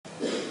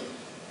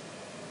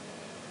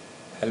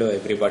Hello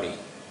everybody.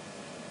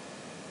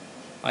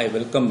 I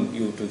welcome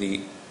you to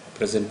the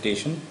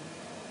presentation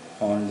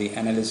on the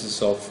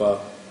analysis of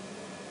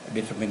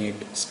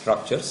determinate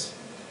structures.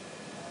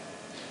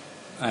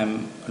 I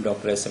am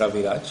Dr. S.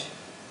 Raviraj,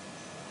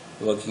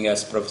 working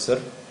as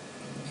professor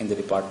in the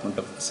Department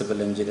of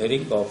Civil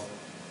Engineering of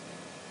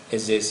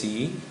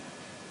SJCE,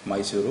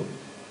 Mysuru.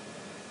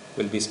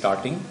 Will be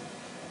starting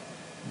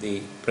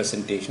the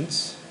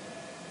presentations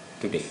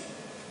today.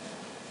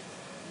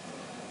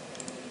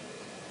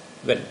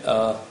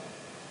 Well,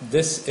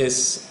 this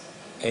is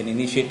an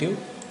initiative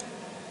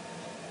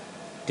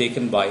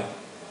taken by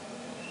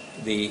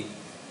the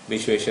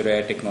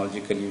Vishwesvaraya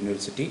Technological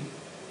University,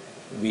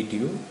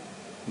 VTU,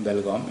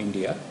 Belgaum,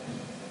 India,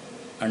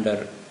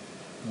 under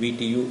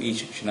VTU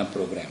e-Shikshana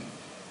program.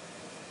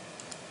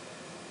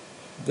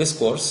 This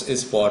course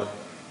is for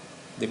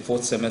the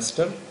 4th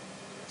semester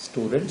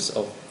students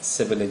of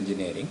civil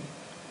engineering,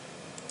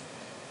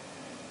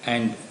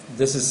 and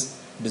this is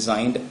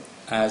designed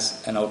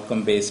as an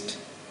outcome-based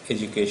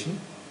education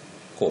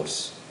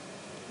course.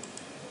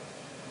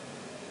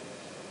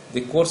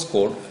 The course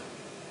code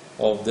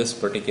of this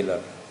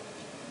particular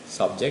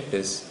subject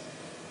is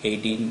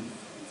 18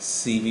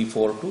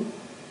 CV42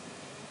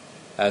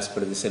 as per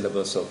the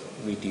syllabus of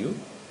VTU,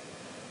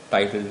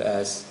 titled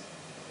as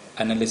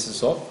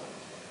Analysis of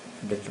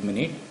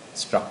Determinate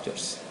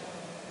Structures.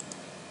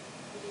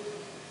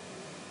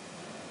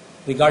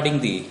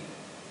 Regarding the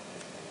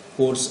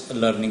course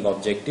learning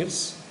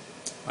objectives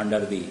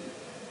under the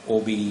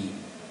OBE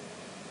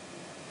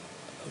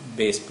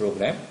based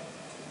program,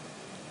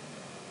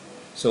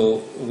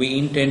 so we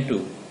intend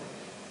to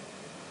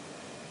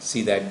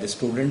see that the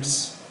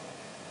students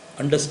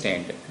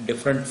understand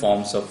different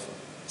forms of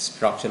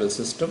structural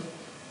system,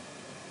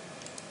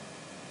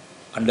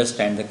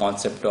 understand the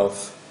concept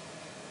of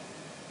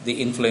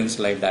the influence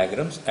line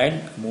diagrams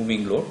and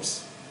moving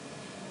loads.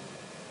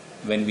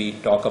 When we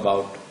talk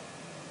about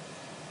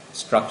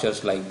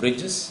structures like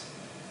bridges,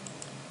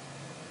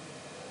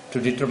 to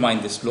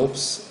determine the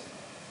slopes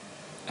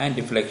and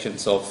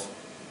deflections of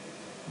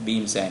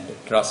beams and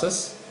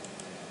trusses,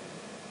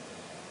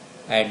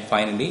 and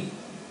finally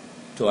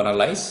to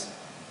analyze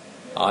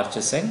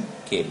arches and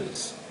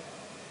cables.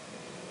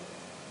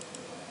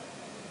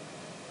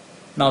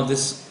 Now,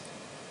 this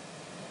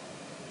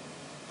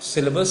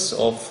syllabus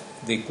of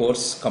the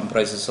course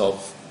comprises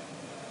of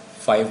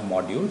 5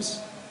 modules.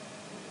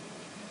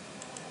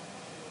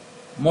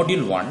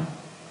 Module 1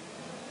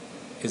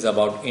 is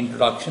about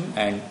introduction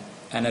and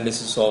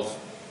analysis of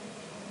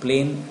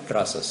plane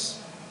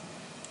trusses,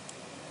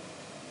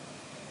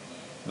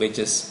 which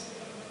is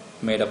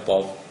made up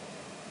of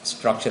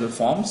structural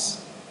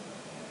forms,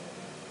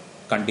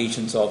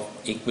 conditions of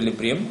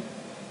equilibrium,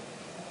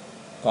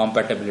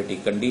 compatibility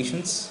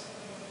conditions,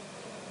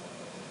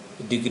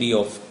 degree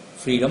of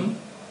freedom,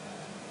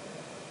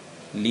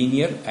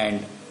 linear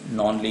and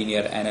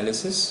non-linear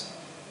analysis,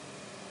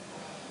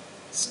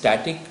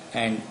 static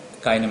and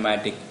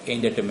kinematic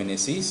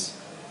indeterminacies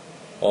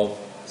of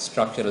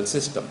structural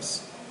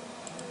systems.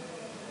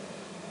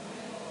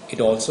 It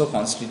also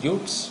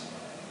constitutes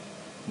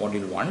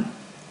Module 1,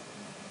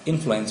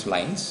 influence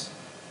lines,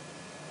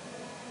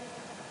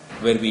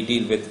 where we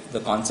deal with the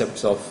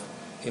concepts of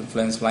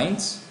influence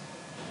lines,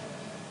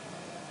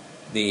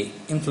 the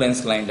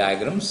influence line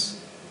diagrams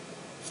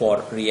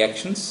for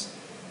reactions,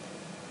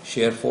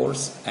 shear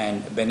force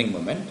and bending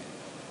moment,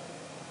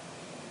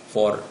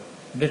 for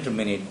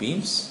determinate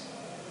beams,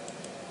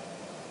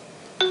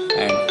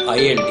 and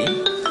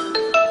ILD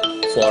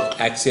for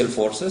axial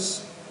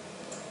forces,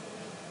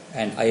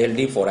 and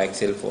ILD for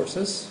axial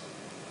forces.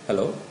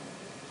 Hello,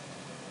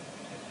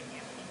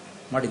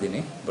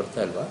 ಮಾಡಿದ್ದೀನಿ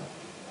ಬರ್ತಾ ಇಲ್ವಾ?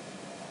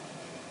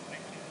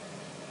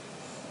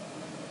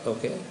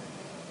 Okay.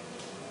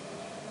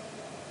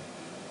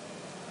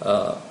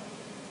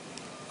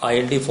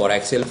 ILD for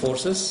axial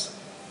forces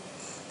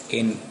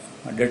in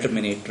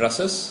determinate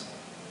trusses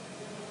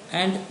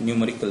and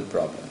numerical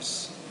problems.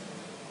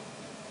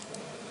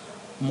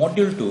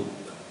 Module 2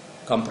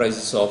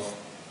 comprises of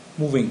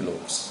moving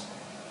loads,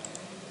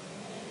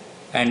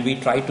 and we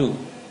try to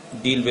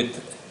deal with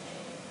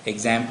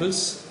examples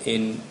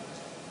in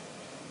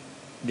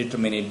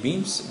determinate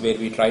beams, where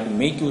we try to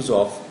make use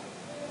of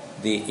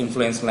the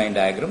influence line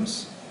diagrams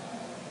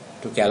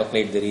to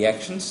calculate the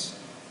reactions,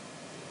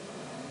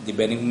 the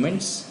bending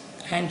moments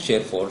and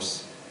shear force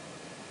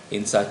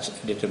in such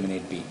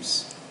determinate beams.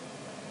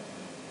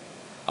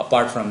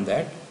 Apart from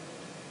that,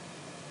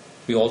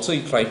 we also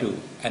try to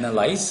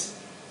analyze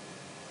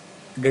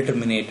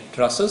determinate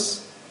trusses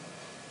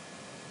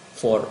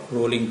for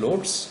rolling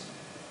loads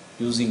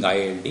using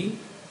ILD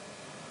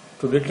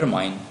to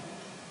determine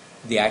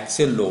the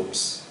axial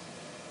loads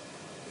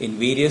in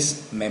various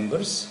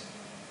members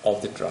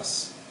of the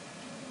truss,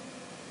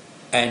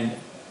 and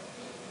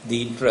the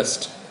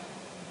interest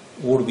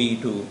would be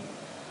to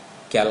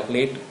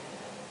calculate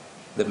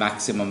the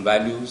maximum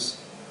values,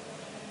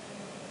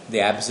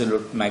 the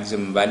absolute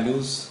maximum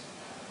values,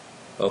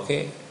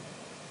 okay,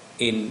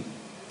 in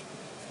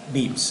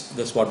beams.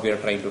 That's what we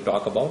are trying to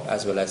talk about,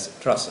 as well as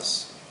trusses.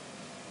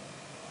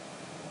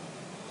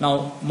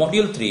 Now,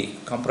 module 3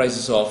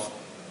 comprises of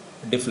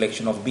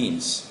deflection of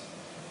beams,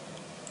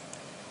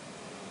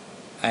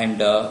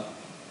 and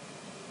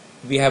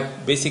we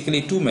have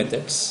basically two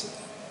methods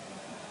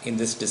in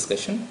this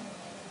discussion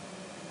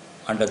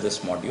under this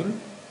module.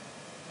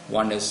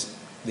 One is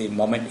the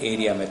moment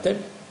area method,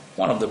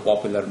 one of the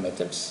popular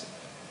methods,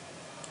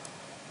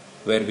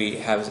 where we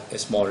have a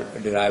small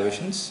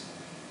derivations,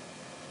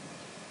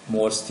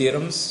 Moore's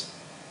theorems,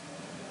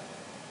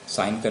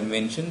 sign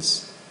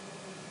conventions,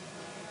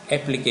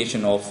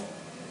 application of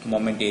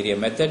moment area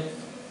method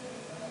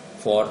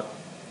for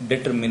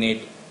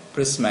determinate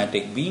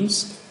prismatic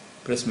beams,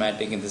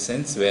 prismatic in the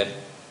sense where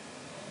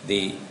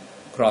the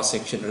cross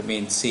section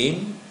remains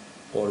same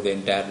over the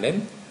entire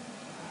length.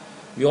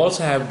 We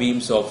also have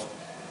beams of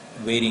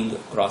varying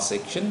cross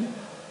section,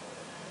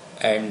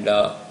 and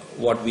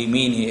what we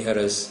mean here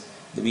is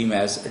the beam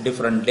has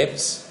different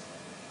depths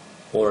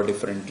or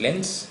different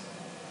lengths.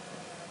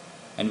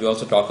 And we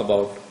also talk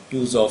about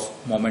use of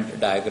moment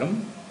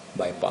diagram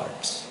by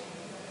parts.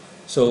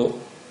 So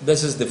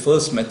this is the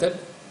first method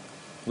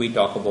we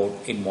talk about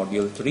in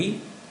module 3.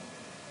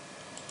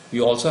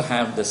 We also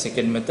have the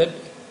second method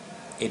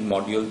in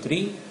module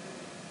 3,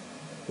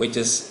 which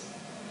is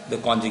the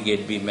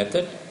conjugate beam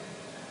method.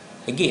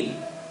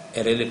 Again,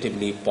 a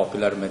relatively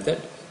popular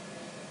method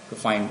to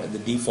find the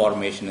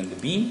deformation in the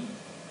beam.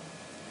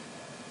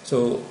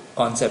 So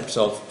concepts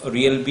of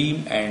real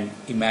beam and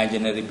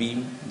imaginary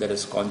beam, that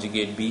is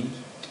conjugate beam,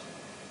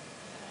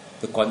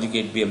 the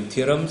conjugate beam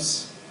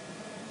theorems,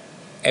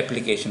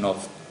 application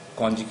of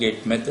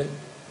conjugate method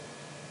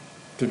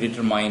to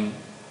determine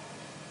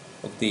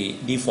of the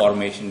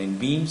deformation in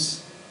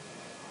beams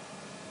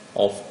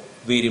of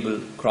variable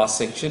cross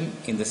section,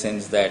 in the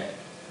sense that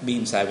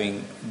beams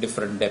having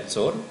different depths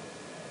or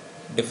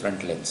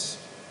different lengths.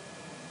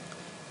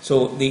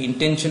 So the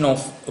intention of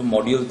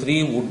module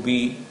 3 would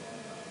be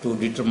to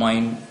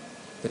determine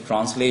the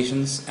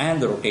translations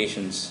and the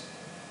rotations,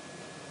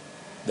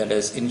 that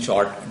is in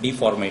short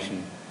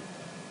deformation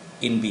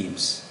in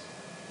beams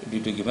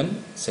due to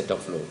given set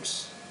of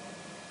loads.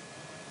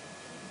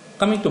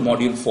 Coming to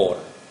module 4,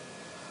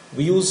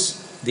 we use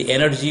the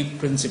energy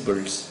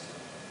principles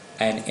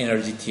and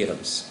energy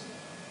theorems.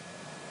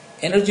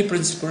 Energy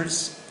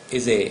principles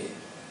is a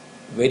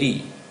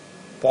very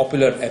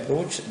popular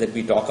approach that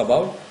we talk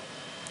about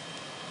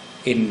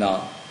in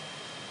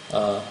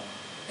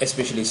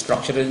especially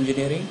structural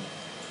engineering.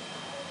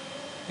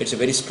 It's a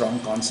very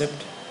strong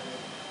concept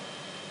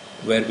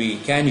where we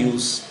can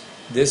use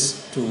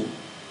this to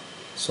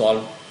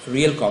solve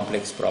real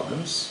complex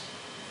problems,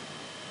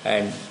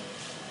 and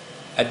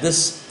at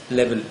this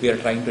level we are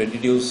trying to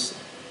introduce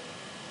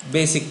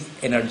basic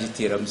energy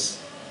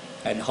theorems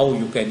and how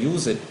you can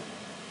use it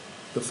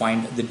to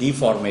find the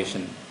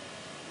deformation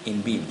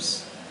in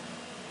beams.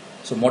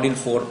 So module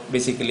 4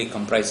 basically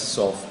comprises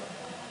of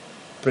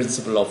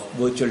principle of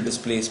virtual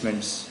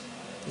displacements,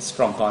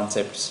 strong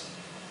concepts,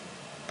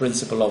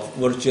 principle of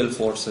virtual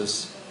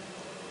forces,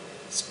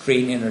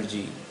 strain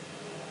energy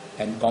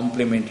and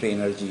complementary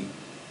energy,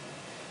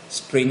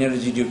 strain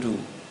energy due to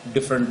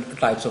different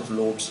types of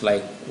loads,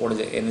 like what is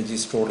the energy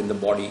stored in the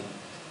body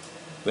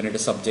when it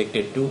is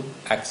subjected to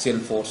axial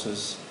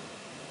forces,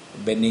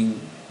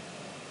 bending,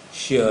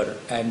 shear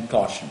and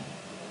torsion.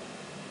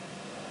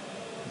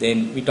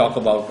 Then we talk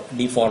about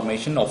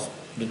deformation of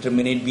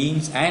determinate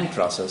beams and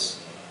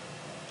trusses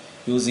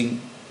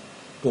using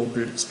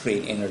total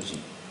strain energy.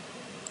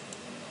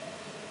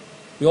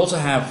 We also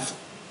have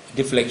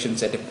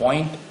deflections at a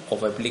point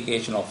of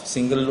application of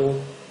single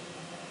load,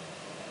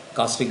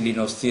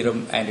 Castiglio's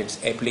theorem and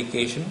its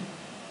application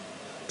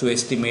to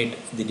estimate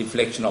the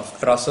deflection of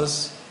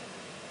trusses,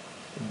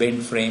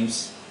 bent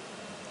frames,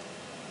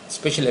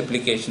 special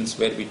applications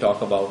where we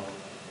talk about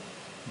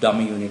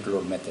dummy unit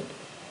load method.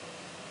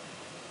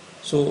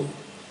 So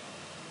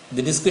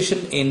the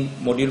discussion in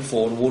module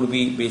 4 would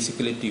be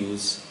basically to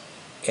use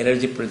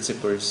energy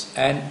principles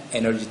and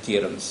energy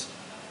theorems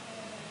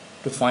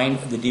to find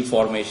the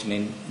deformation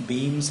in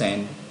beams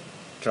and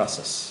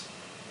trusses.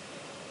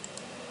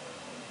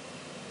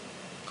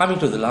 Coming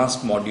to the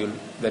last module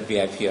that we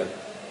have here,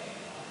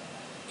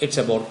 it's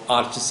about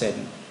arches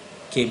and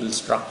cable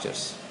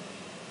structures.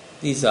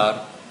 These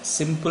are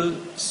simple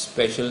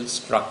special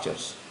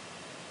structures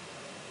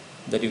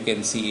that you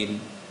can see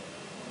in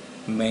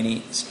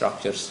many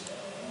structures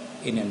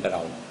in and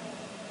around.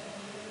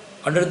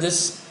 Under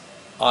this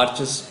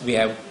arches, we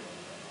have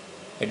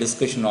a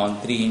discussion on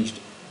 3-inch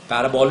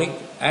parabolic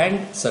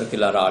and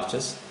circular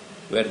arches,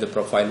 where the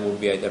profile would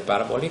be either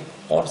parabolic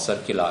or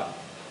circular.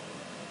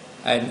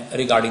 And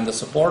regarding the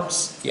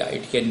supports,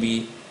 it can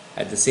be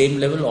at the same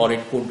level or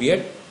it could be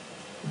at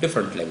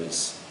different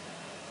levels.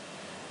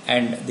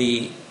 And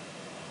the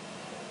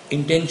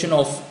intention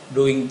of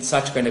doing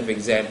such kind of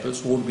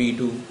examples would be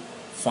to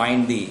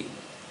find the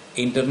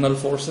internal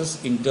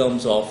forces in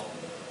terms of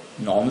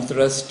normal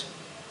thrust,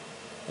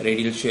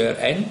 radial shear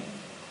and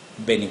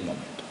bending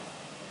moment.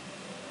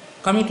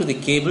 Coming to the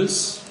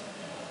cables,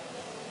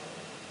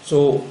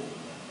 so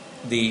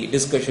the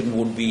discussion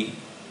would be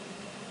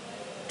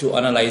to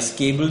analyze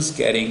cables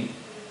carrying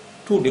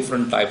two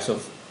different types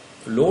of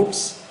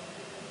loads.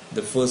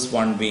 The first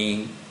one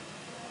being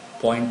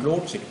point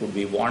loads, it could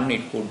be 1,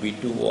 it could be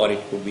 2, or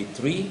it could be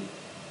 3,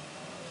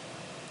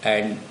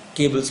 and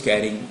cables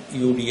carrying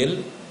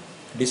UDL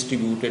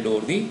distributed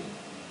over the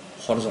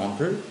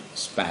horizontal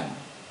span.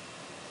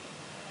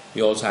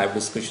 We also have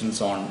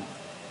discussions on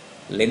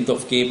length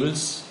of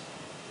cables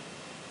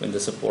when the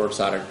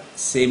supports are at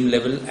same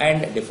level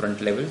and at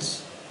different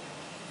levels,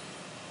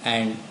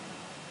 and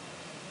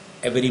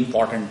a very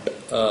important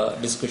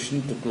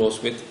discussion to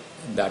close with,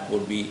 that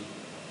would be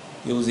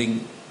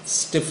using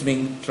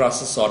stiffening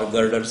trusses or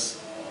girders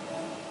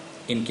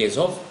in case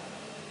of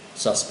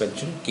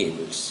suspension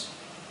cables.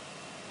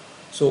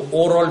 So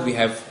overall we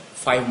have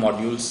 5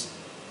 modules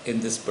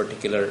in this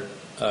particular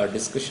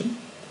discussion.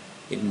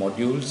 In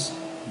module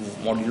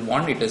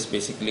 1, it is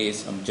basically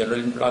some general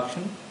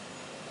introduction,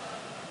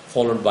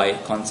 followed by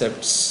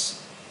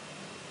concepts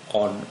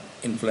on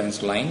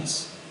influence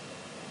lines,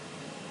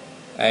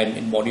 and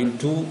in module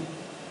 2,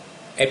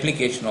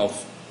 application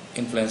of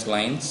influence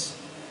lines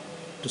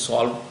to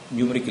solve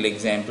numerical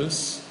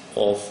examples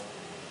of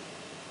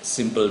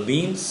simple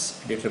beams,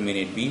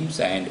 determinate beams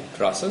and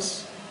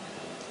trusses.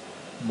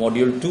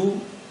 Module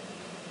 2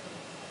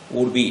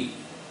 would be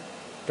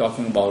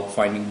talking about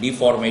finding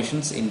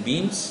deformations in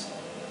beams,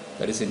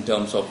 that is in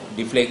terms of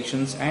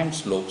deflections and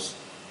slopes,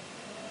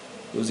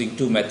 using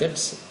 2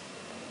 methods,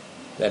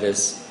 that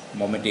is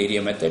moment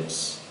area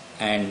methods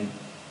and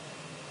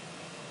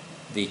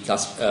the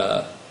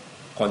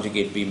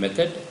conjugate beam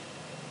method.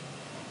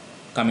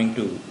 Coming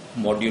to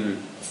module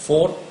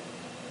 4,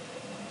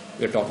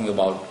 we are talking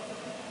about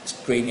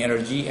strain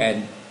energy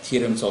and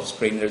theorems of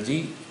strain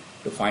energy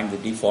to find the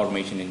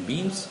deformation in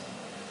beams,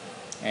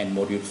 and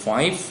module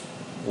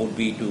 5 would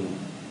be to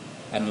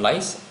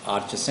analyze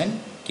arches and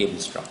cable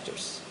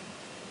structures.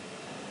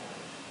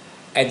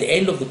 At the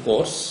end of the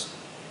course,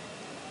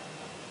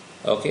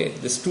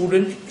 the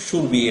student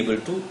should be able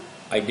to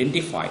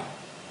identify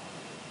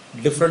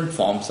different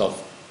forms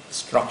of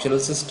structural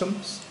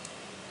systems,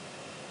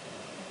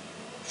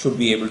 should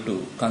be able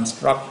to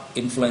construct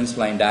influence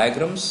line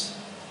diagrams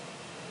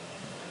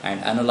and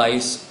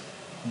analyze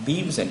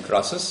beams and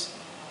trusses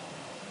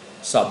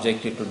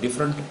subjected to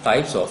different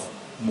types of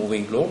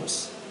moving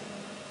loads,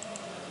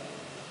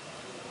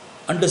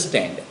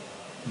 understand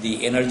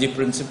the energy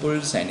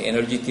principles and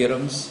energy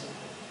theorems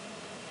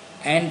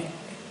and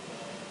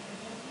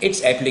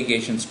its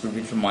applications to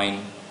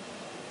determine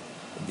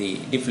the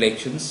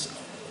deflections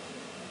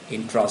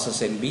in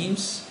trusses and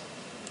beams,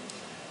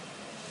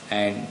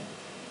 and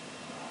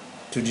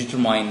to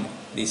determine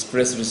the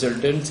stress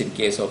resultants in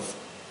case of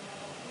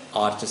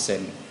arches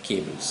and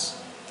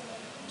cables.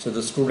 So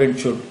the student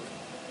should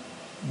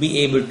be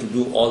able to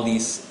do all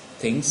these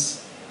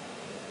things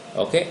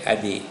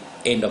at the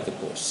end of the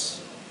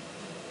course.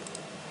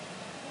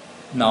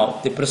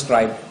 Now the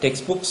prescribed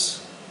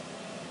textbooks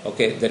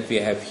that we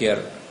have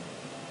here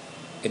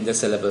in the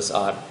syllabus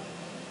are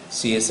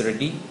C.S.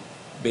 Reddy,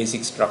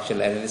 Basic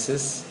Structural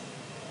Analysis,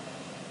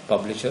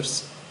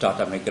 publishers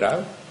Tata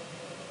McGraw,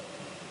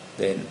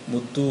 then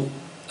Muthu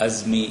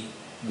Azmi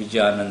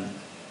Vijayanand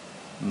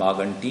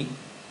Maganti,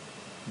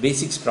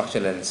 Basic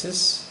Structural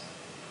Analysis,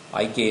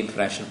 IK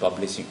International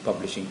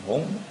Publishing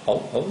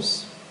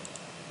House,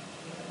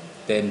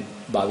 then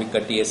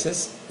Bhavika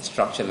TSS,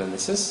 Structural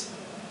Analysis,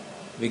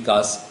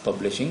 Vikas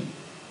Publishing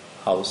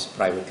House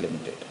Private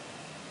Limited.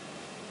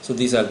 So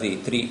these are the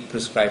 3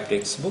 prescribed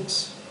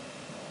textbooks.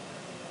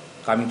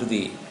 Coming to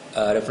the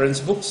reference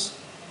books,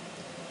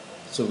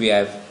 so we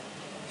have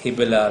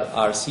Hibelar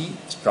RC,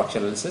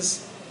 Structural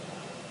Analysis,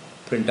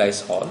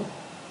 Prentice Hall,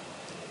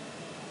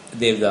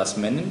 Devdas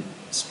Menon,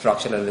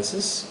 Structural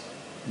Analysis,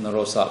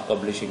 Narosa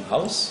Publishing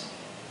House,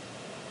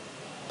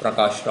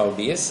 Prakash Rao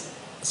DS,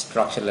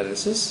 Structural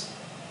Analysis,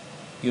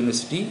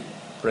 University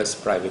Press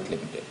Private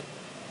Limited.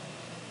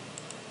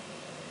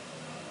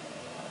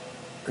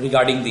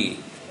 Regarding the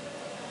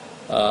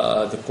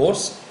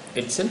course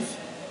itself,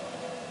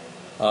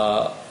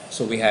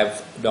 so we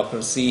have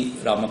Dr. C.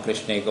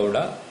 Ramakrishna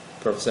Gowda,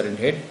 Professor and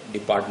Head,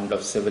 Department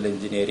of Civil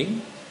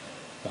Engineering,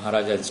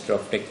 Maharaja Institute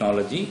of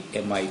Technology,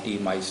 MIT,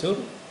 Mysore,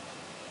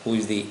 who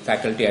is the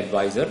faculty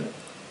advisor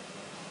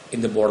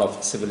in the Board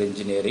of Civil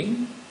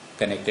Engineering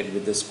connected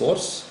with this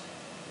course.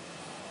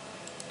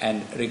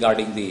 And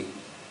regarding the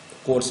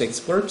course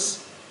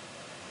experts,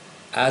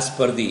 as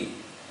per the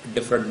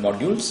different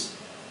modules,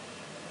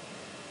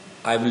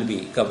 I will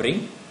be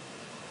covering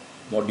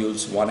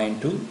modules 1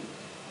 and 2.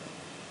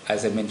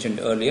 As I mentioned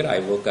earlier,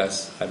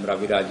 I'm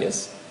Ravi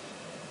Rajas.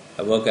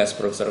 I work as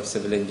Professor of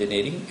Civil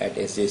Engineering at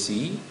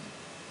SJCE,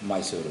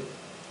 Mysuru.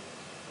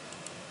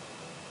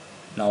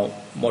 Now,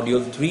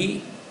 module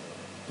 3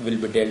 will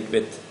be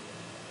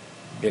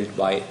dealt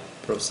by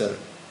Professor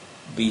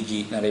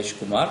B.G. Naresh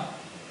Kumar,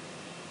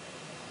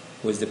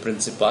 who is the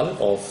principal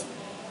of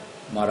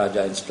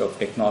Maharaja Institute of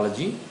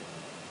Technology,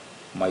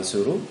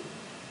 Mysuru.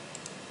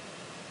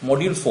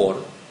 Module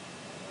 4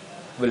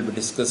 will be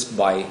discussed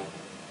by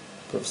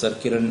Professor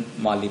Kiran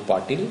Mali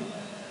Patil,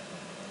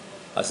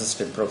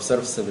 Assistant Professor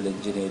of Civil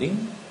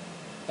Engineering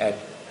at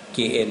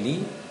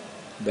KLE,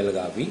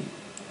 Belgavi.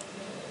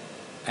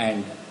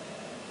 And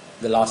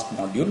the last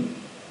module,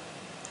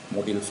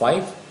 Module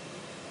 5,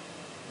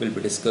 will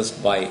be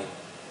discussed by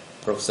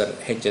Professor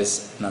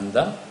H.S.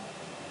 Nanda,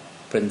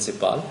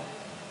 Principal,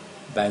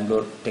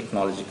 Bangalore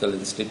Technological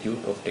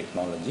Institute of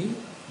Technology,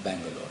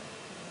 Bangalore.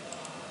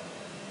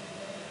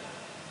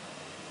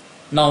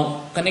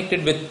 Now,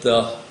 connected with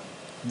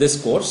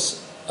this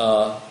course,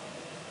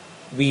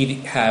 we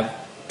have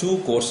two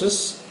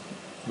courses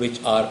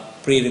which are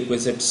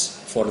prerequisites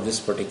for this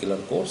particular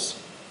course.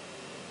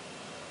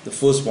 The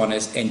first one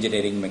is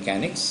Engineering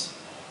Mechanics,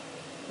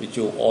 which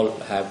you all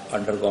have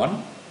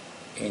undergone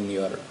in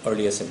your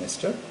earlier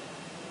semester.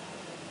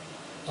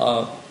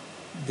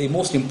 The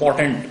most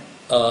important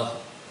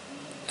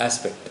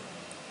aspect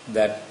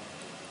that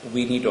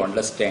we need to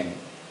understand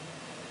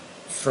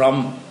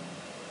from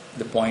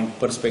the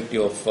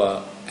perspective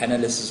of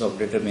analysis of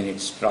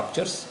determinate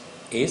structures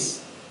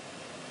is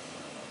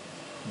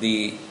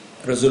the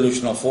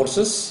resolution of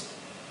forces.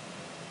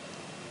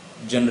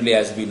 Generally,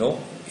 as we know,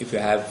 if you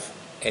have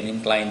an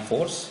inclined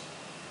force,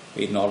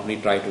 we normally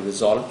try to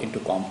resolve into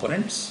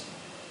components.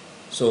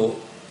 So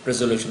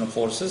resolution of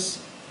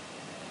forces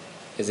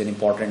is an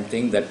important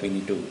thing that we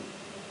need to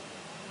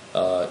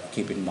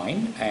keep in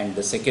mind. And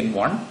the second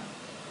one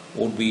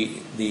would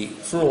be the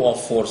flow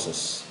of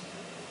forces,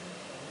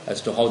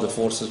 as to how the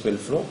forces will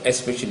flow,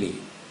 especially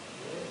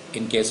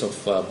in case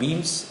of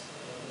beams.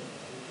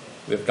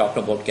 We have talked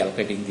about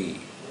calculating the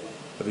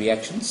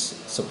reactions,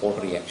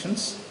 support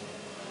reactions.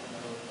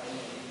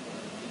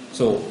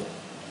 So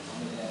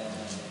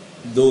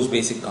those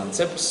basic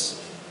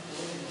concepts,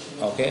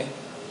 okay,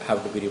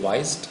 have to be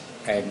revised,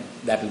 and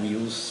that will be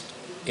used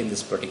in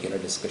this particular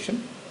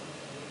discussion.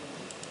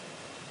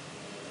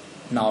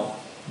 Now,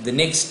 the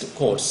next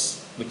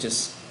course, which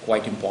is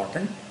quite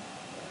important,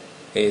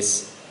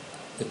 is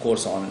the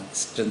course on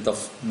strength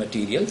of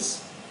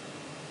materials,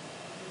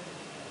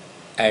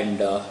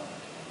 and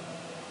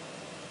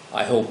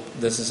I hope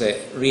this is a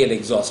real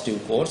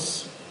exhaustive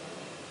course.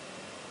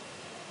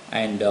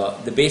 And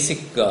the basic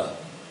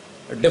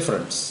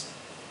difference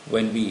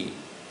when we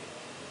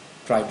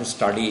try to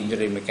study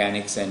engineering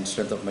mechanics and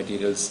strength of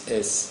materials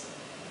is,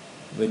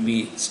 when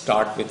we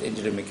start with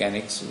engineering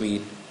mechanics,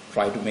 we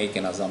try to make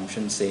an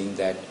assumption saying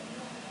that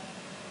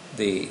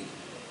the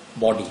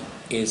body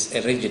is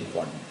a rigid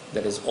one.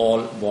 That is,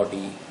 all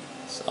bodies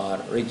are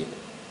rigid.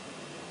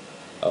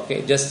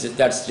 Okay,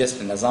 that's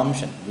just an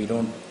assumption. We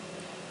don't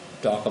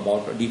talk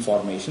about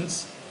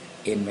deformations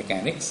in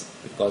mechanics,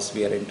 because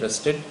we are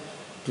interested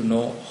to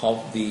know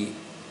how the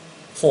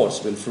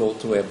force will flow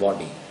through a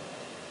body.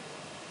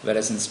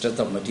 Whereas in strength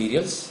of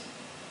materials,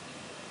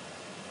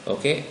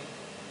 okay,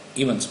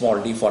 even small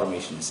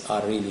deformations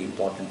are really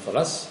important for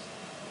us.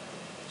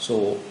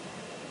 So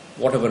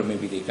whatever may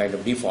be the kind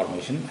of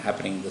deformation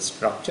happening in the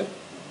structure,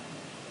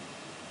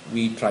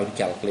 we try to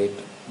calculate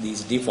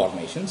these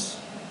deformations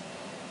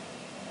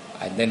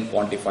and then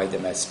quantify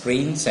them as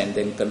strains and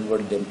then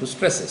convert them to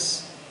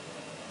stresses.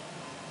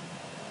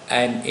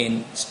 And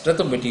in strength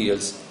of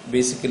materials,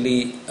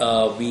 basically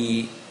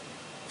we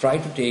try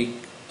to take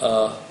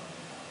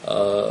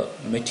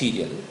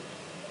material,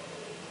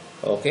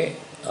 okay,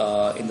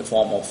 in the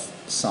form of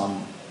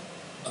some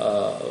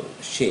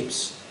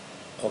shapes,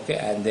 okay,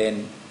 and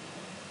then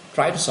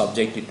try to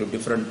subject it to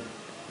different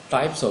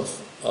types of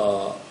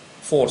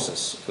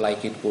forces,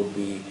 like it could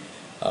be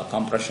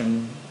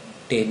compression,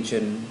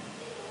 tension,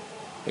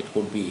 it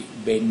could be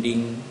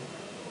bending,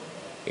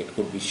 it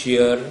could be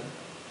shear,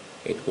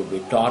 it could be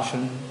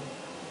torsion,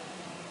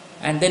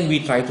 and then we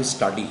try to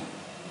study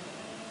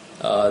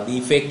the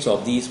effects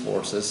of these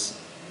forces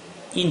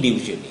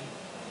individually.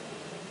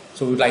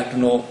 So we would like to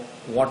know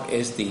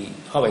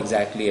how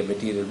exactly a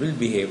material will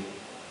behave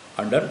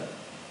under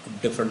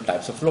different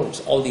types of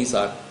loads. All these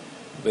are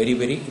very,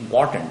 very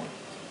important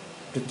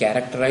to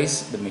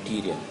characterize the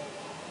material,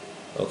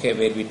 okay,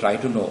 where we try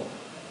to know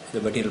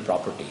the material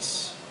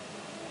properties.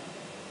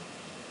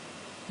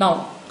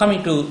 Now,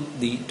 coming to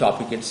the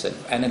topic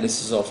itself,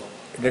 analysis of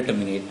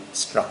determinate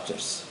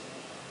structures.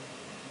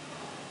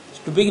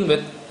 So to begin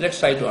with, let's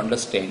try to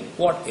understand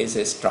what is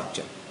a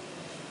structure.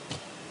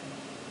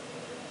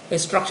 A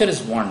structure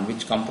is one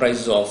which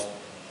comprises of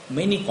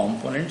many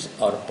components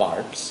or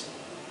parts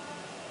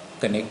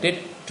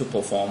connected to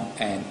perform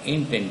an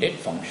intended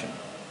function.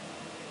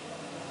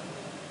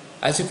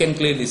 As you can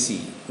clearly see,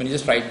 when you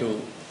just try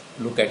to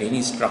look at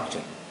any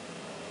structure,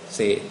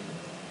 say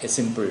a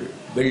simple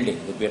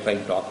building that we are trying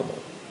to talk about,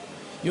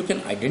 you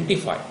can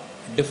identify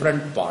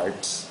different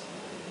parts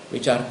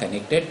which are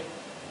connected,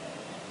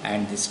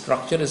 and the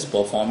structure is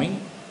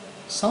performing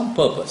some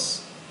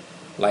purpose,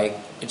 like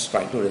it's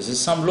trying to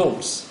resist some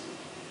loads,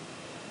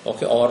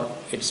 okay, or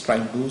it's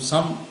trying to do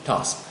some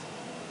task.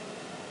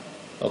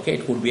 Okay,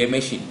 it could be a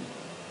machine.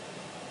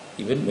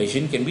 Even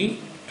machine can be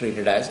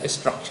treated as a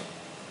structure.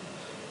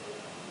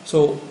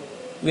 So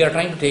we are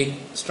trying to take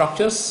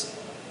structures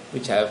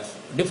which have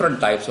different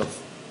types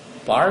of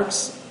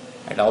parts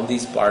and all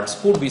these parts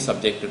could be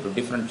subjected to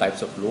different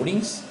types of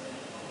loadings.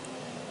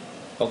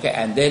 Okay,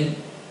 and then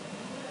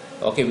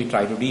we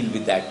try to deal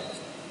with that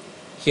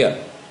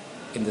here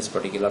in this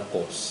particular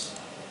course.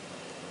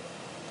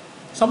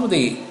 Some of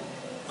the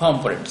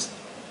components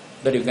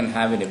that you can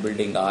have in a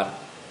building are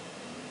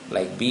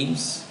like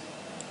beams,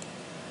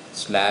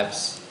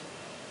 slabs,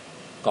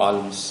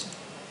 columns,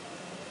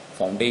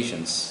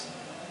 foundations,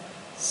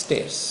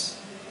 stairs.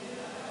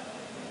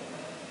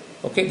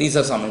 Okay, these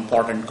are some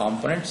important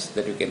components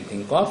that you can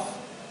think of.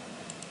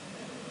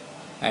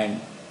 And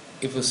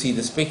if you see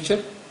this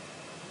picture,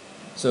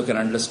 so you can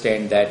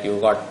understand that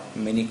you've got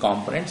many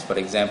components. For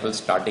example,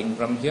 starting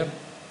from here,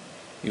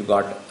 you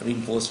got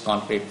reinforced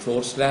concrete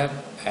floor slab,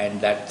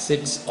 and that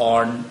sits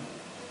on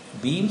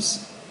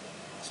beams.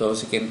 So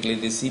as you can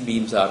clearly see,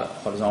 beams are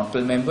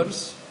horizontal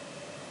members.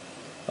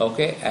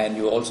 Okay, and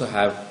you also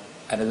have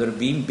another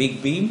beam,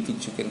 big beam,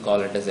 which you can call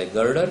it as a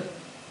girder.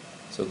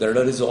 So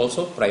girder is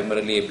also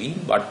primarily a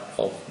beam, but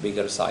of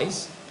bigger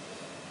size.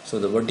 So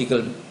the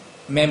vertical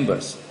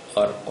members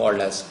are called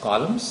as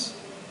columns.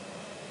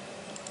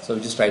 So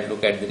we just try to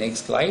look at the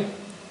next slide.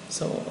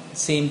 So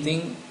same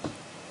thing,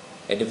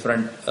 a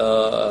different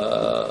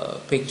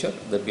picture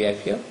that we have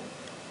here.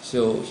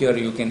 So here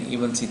you can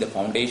even see the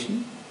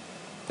foundation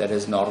that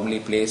is normally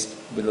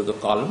placed below the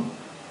column.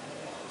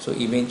 So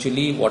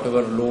eventually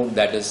whatever load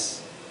that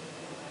is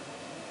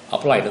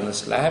applied on the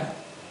slab,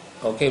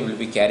 okay, will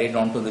be carried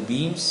onto the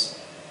beams.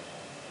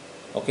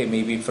 Okay,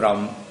 maybe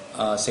from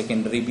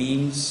secondary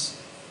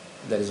beams,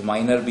 that is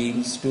minor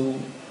beams, to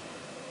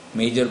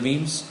major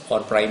beams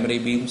or primary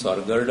beams or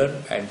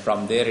girder, and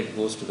from there it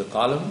goes to the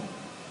column,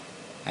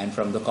 and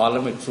from the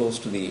column it flows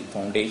to the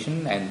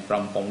foundation, and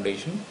from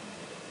foundation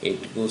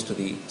it goes to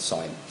the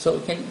soil. So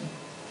you can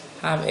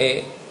have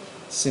a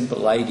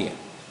simple idea,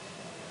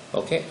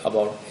 okay,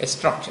 about a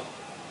structure.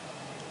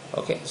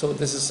 Okay, so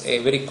this is a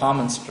very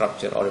common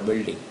structure or a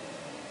building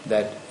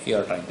that you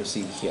are trying to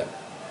see here.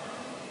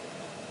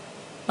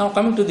 Now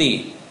coming to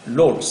the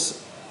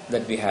loads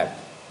that we have.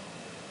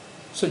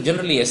 So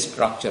generally a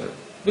structure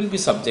will be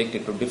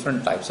subjected to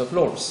different types of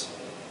loads.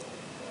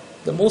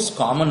 The most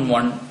common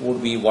one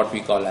would be what we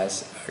call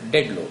as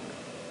dead load.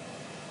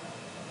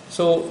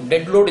 So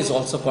dead load is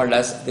also called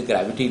as the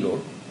gravity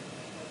load,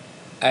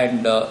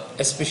 and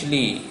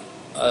especially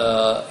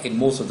in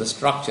most of the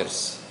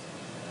structures,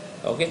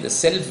 okay, the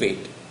self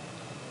weight,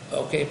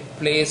 okay,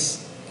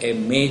 plays a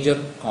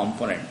major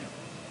component,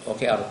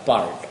 okay, or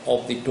part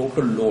of the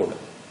total load,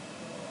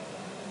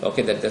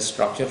 okay, that the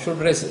structure should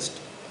resist.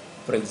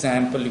 For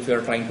example, if you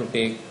are trying to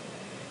take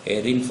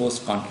a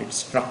reinforced concrete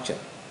structure,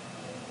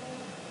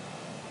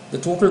 the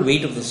total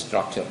weight of the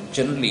structure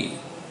generally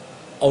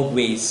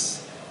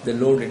outweighs the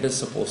load it is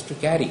supposed to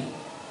carry.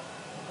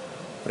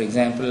 For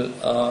example,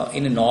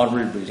 in a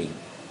normal building,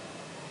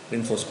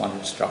 reinforced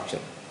concrete structure,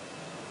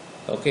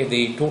 okay,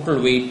 the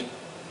total weight,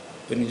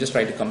 when you just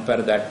try to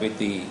compare that with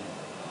the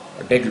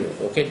dead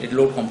load, okay, dead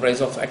load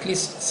comprises of at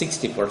least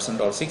 60%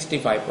 or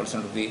 65%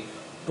 of the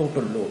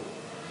total load.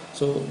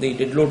 So the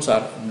dead loads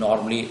are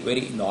normally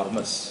very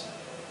enormous.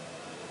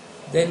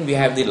 Then we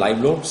have the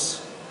live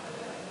loads.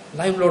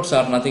 Live loads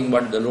are nothing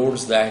but the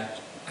loads that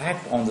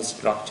act on the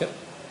structure,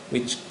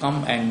 which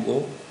come and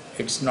go.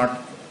 It's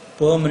not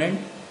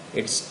permanent,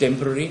 it's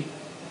temporary.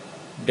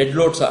 Dead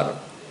loads are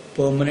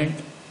permanent,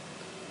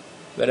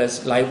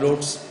 whereas live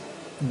loads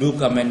do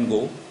come and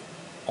go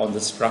on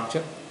the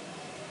structure,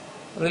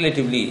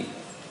 relatively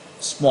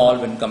small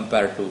when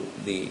compared to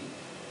the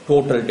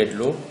total dead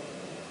load.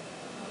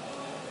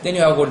 Then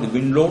you have got the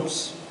wind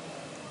loads.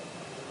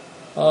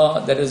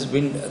 That is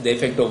the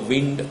effect of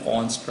wind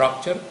on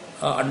structure.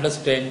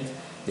 Understand,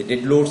 the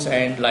dead loads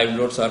and live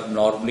loads are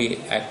normally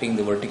acting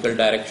the vertical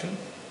direction,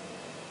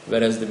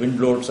 whereas the wind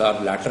loads are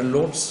lateral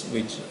loads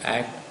which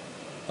act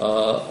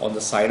on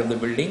the side of the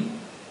building,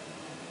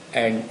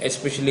 and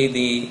especially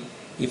the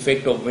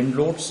effect of wind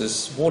loads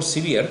is more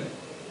severe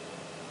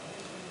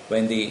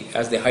when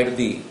as the height of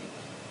the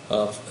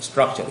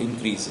structure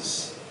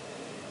increases.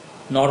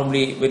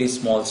 Normally very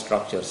small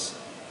structures,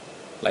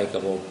 like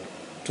about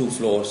 2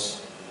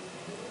 floors,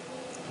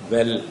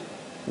 well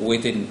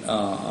within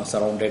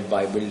surrounded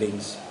by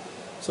buildings.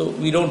 So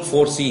we don't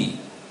foresee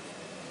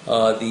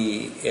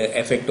the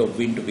effect of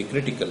wind to be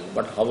critical.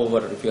 But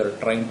however, if you are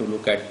trying to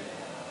look at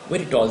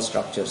very tall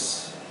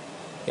structures,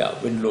 yeah,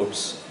 wind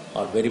loads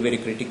are very, very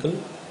critical.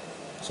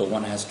 So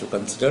one has to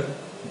consider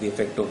the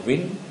effect of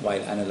wind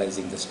while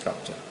analyzing the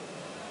structure.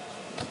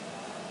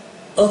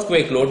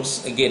 Earthquake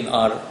loads again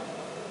are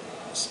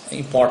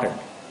important,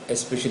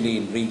 especially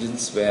in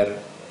regions where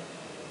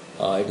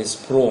it is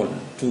prone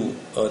to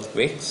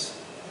earthquakes.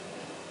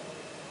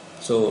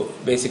 So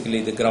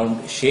basically the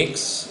ground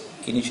shakes.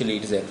 Initially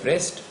it is at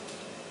rest.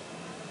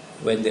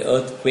 When the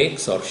earth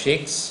quakes or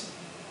shakes,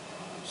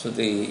 so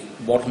the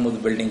bottom of the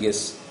building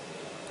is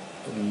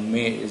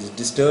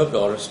disturbed,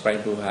 or is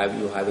trying to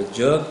have a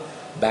jerk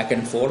back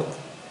and forth,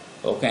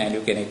 okay, and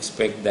you can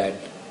expect that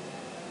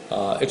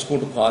it's going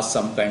to cause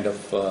some kind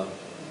of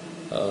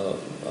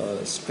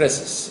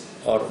stresses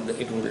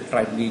it will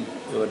try to lead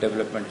to a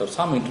development of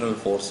some internal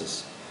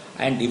forces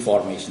and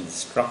deformation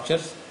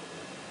structures,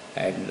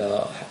 and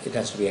it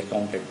has to be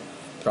accounted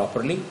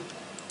properly.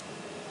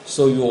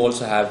 So you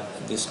also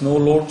have the snow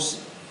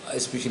loads,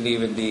 especially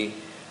when the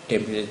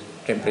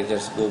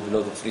temperatures go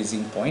below the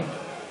freezing point.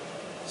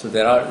 So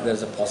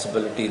there's a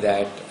possibility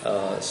that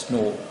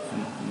snow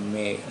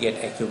may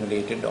get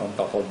accumulated on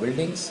top of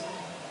buildings.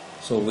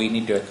 So we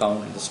need to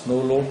account the snow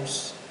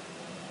loads.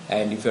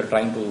 And if you're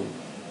trying to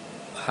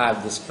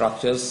have the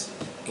structures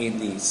in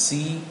the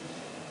sea,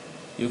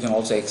 you can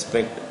also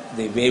expect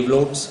the wave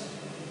loads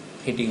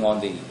hitting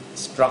on the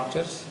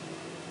structures.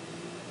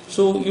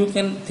 So you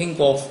can think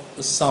of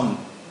some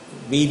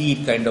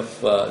varied kind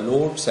of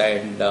loads,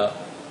 and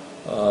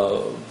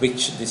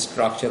which the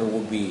structure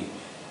would be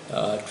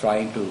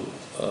trying to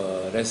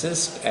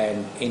resist,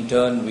 and in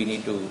turn we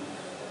need to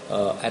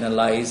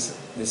analyze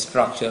the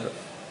structure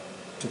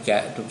to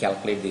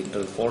calculate the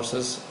internal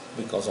forces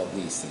because of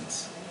these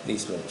things,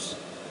 these loads.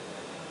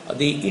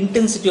 The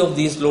intensity of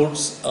these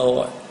loads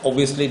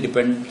obviously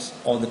depends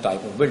on the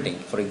type of building.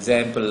 For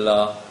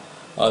example,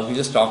 we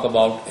just talk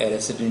about a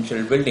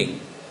residential building.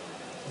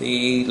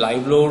 The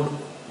live load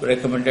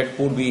recommended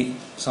could be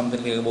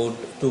something like about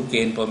 2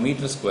 kN per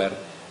meter square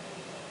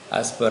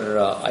as per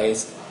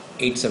IS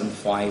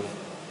 875,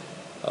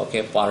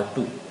 okay, part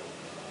 2.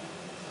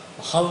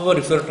 However,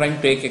 if you are trying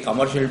to take a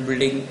commercial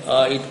building,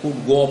 it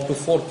could go up to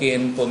 4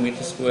 kN per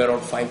meter square or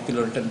 5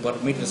 kilonewton per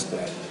meter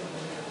square.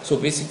 So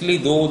basically,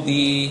 though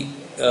the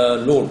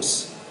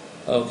loads,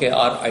 okay,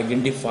 are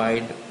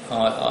identified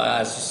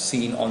as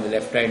seen on the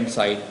left hand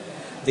side,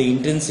 the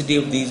intensity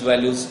of these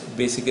values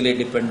basically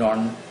depend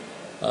on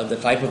the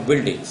type of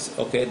buildings,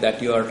 okay,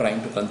 that you are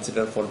trying to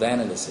consider for the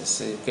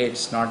analysis. Okay,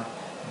 it's not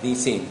the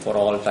same for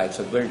all types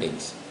of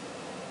buildings.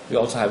 We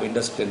also have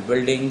industrial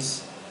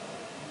buildings.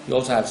 You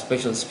also have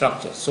special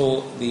structures.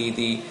 So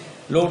the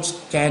loads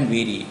can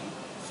vary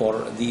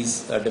for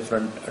these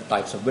different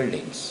types of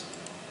buildings.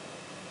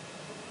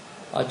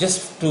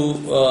 Just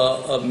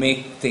to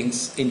make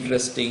things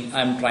interesting,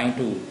 I'm trying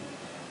to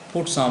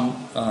put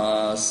some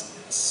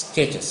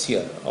sketches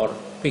here or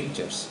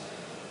pictures,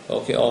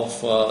 okay, of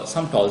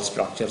some tall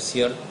structures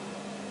here.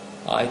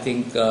 I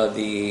think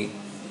the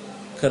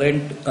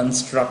current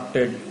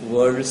constructed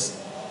world's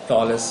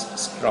tallest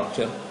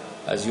structure,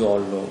 as you all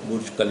know,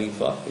 Burj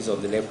Khalifa, is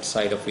on the left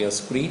side of your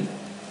screen.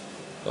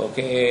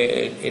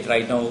 Okay, it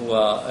right now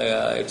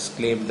it's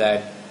claimed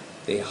that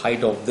the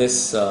height of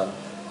this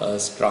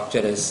structure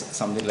is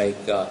something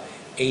like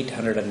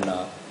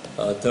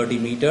 830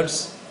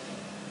 meters.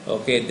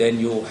 Okay, then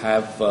you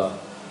have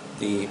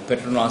the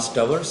Petronas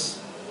Towers,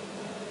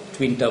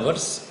 Twin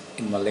Towers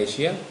in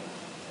Malaysia.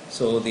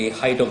 So the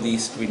height of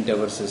these Twin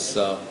Towers is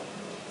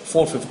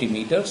 450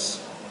 meters.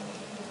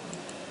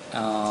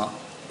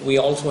 We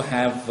also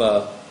have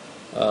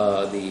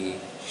the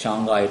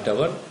Shanghai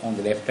Tower on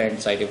the left hand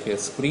side of your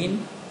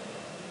screen,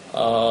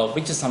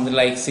 which is something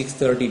like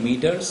 630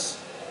 meters.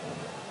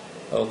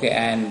 Okay,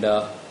 and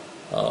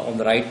on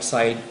the right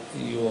side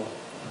you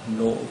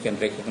can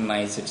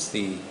recognize it's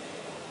the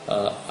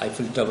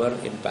Eiffel Tower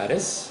in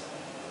Paris.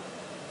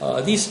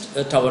 These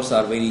towers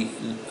are very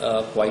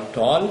quite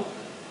tall.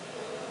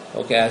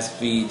 Okay, as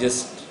we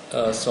just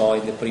saw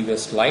in the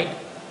previous slide,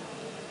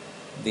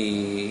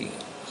 the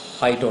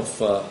height of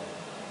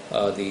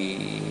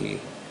the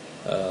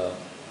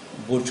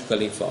Burj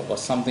Khalifa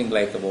was something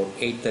like about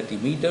 830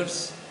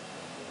 meters.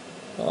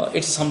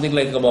 It's something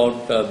like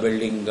about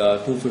building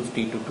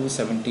 250 to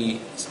 270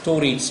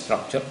 storied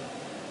structure.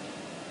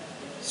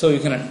 So you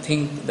can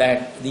think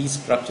that these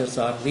structures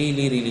are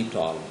really, really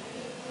tall.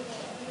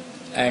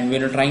 And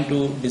when you're trying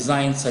to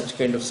design such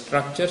kind of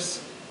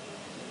structures,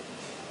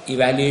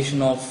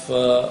 evaluation of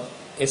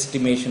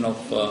estimation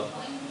of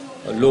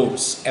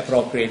loads,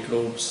 appropriate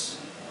loads,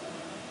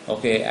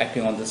 okay,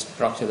 acting on the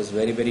structure is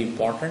very, very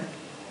important.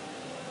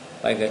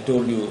 Like I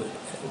told you,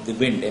 the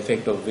wind,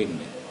 effect of wind,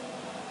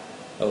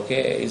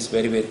 okay, is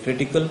very, very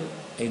critical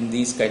in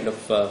these kind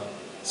of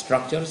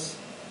structures.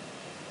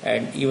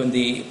 And even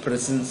the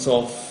presence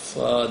of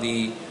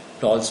the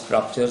tall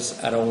structures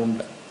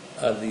around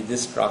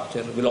this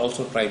structure will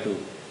also try to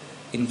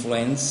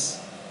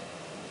influence,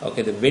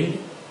 okay, the wind,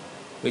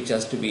 which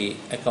has to be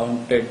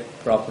accounted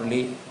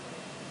properly.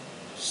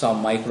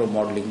 Some micro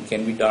modeling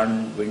can be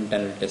done, wind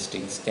tunnel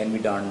testings can be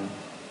done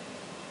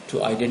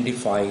to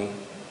identify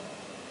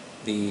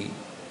the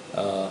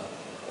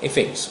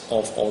effects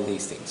of all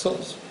these things. So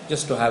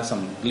just to have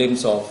some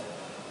glimpse of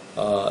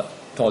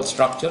tall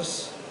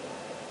structures,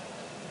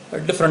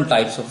 different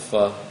types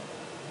of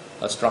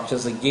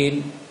structures.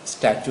 Again,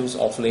 statues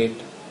of late,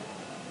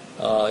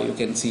 you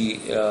can see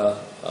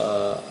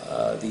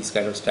these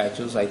kind of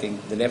statues. I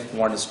think the left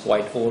one is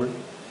quite old,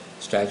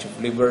 Statue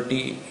of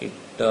Liberty. It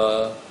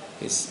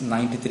is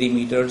 93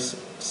 meters,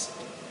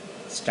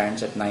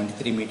 stands at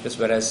 93 meters,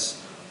 whereas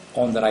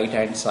on the right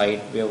hand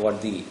side we have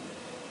got the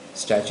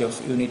Statue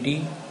of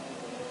Unity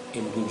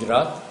in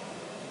Gujarat.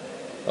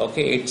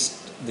 Okay,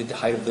 the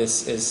height of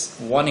this is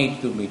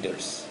 182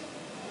 meters.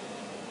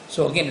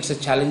 So again, it's a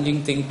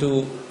challenging thing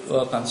to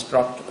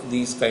construct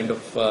these kind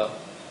of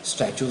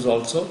statues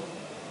also,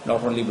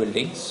 not only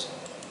buildings.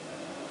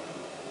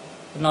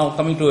 Now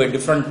coming to a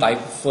different type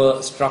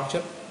of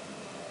structure.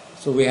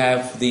 So we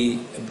have the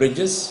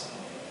bridges,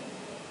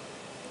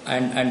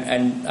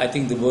 and I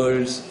think the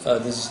world's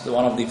this is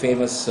one of the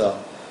famous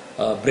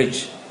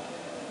bridge,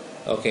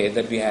 okay,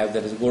 that we have,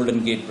 that is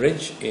Golden Gate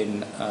Bridge in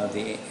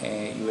the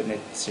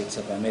United States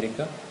of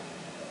America.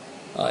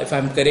 If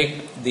I'm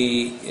correct,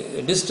 the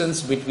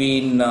distance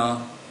between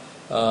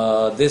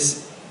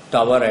this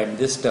tower and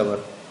this tower,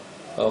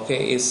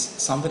 okay, is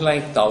something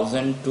like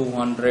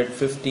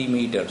 1250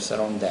 meters,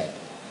 around that.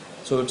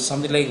 So it's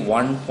something like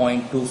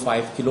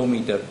 1.25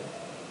 kilometer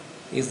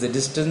is the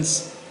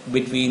distance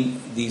between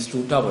these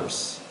two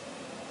towers,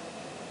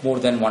 more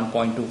than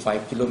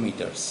 1.25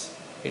 kilometers.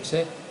 It's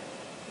a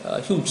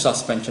huge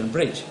suspension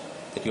bridge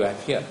that you have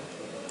here.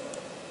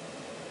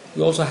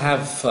 You also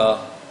have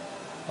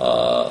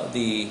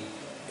the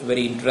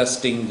very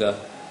interesting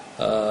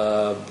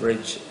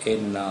bridge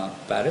in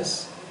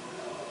Paris,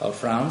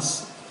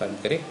 France, if I'm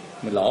correct,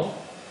 Milan.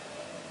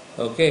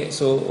 Okay,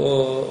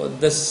 so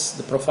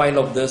the profile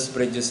of this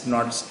bridge is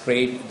not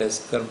straight, it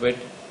is curved.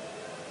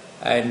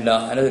 And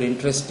another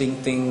interesting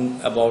thing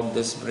about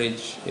this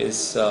bridge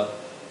is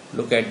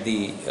look at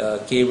the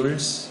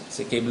cables. It's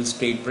a cable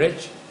stayed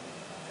bridge,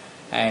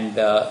 and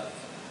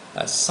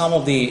some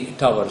of the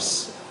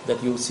towers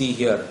that you see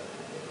here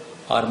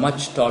are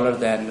much taller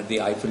than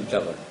the Eiffel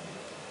Tower.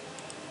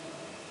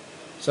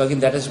 So again,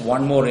 that is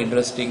one more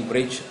interesting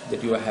bridge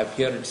that you have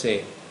here. It's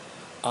a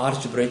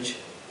arch bridge.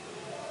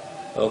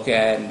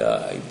 Okay, and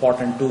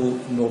important to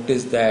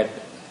notice that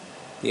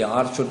the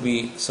arch should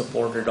be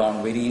supported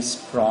on very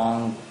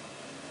strong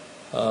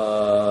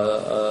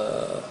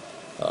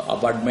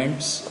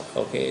abutments.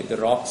 Okay, the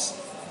rocks,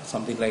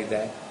 something like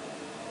that.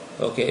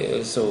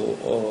 Okay, so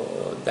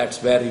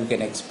that's where you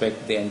can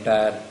expect the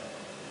entire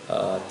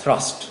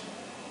thrust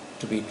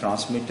to be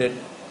transmitted.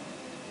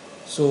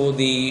 So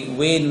the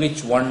way in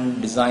which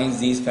one designs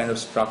these kind of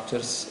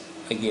structures,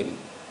 again,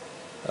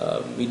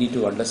 we need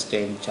to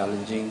understand,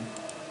 challenging.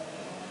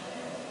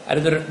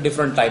 Another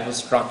different type of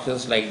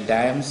structures like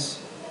dams.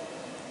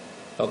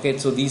 Okay,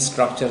 so these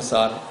structures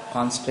are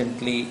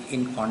constantly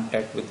in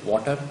contact with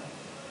water.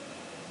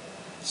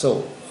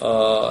 So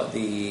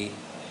the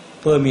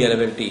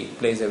permeability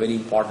plays a very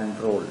important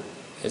role,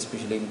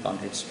 especially in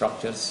concrete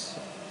structures.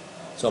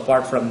 So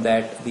apart from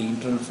that, the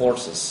internal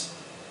forces,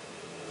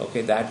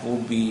 okay, that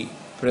would be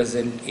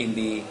present in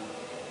the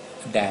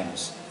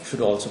dams should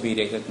also be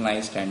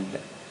recognized and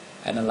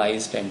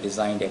analyzed and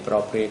designed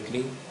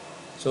appropriately.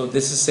 So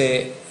this is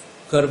a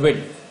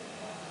curved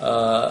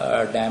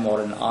dam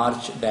or an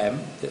arch dam.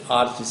 The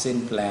arch is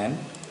in plan.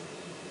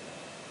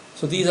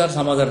 So these are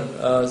some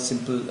other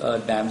simple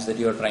dams that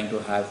you are trying to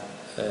have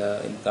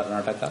in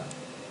Karnataka.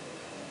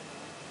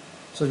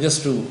 So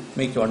just to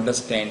make you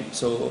understand,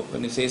 so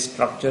when you say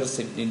structures,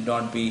 it need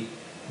not be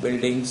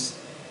buildings.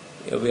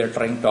 We are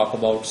trying to talk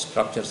about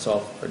structures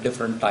of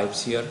different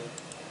types here.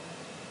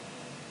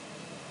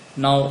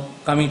 Now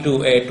coming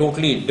to a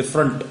totally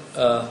different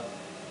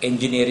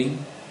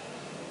engineering.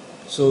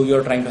 So you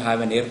are trying to have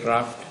an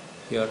aircraft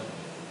here.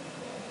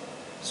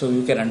 So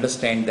you can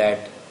understand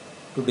that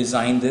to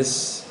design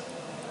this,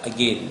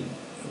 again,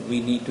 we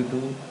need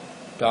to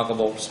talk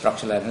about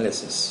structural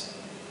analysis.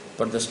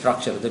 But the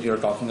structure that you are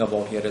talking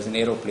about here is an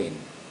aeroplane.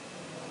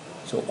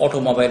 So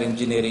automobile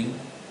engineering,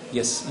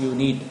 yes, you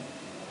need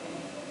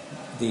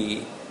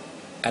the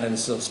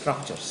analysis of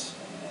structures.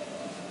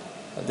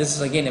 This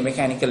is again a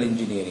mechanical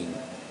engineering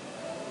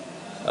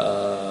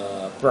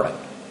product.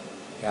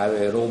 You have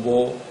a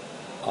robo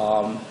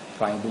arm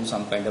trying to do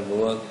some kind of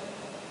work.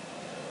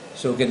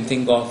 So you can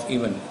think of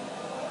even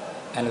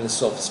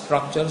analysis of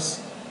structures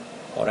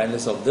or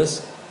analysis of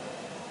this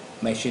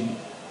machine.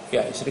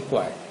 Yeah, it's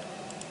required.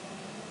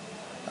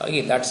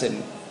 Again, that's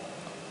an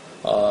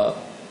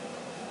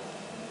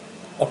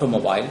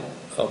automobile,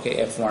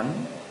 okay,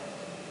 F1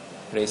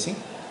 racing.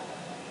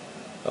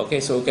 Okay,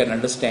 so you can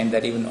understand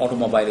that even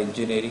automobile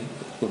engineering,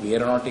 it could be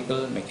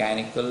aeronautical,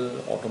 mechanical,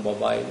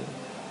 automobile.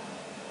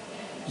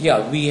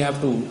 Yeah, we have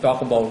to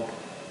talk about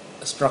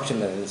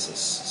structural analysis.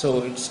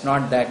 So it's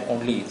not that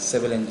only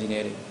civil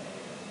engineering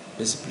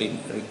discipline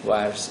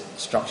requires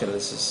structural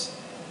analysis.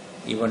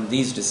 Even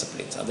these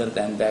disciplines, other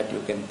than that,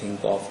 you can think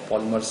of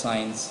polymer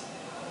science.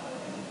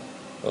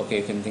 Okay,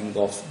 you can think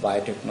of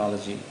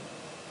biotechnology.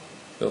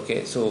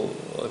 Okay, so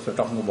if you're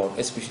talking about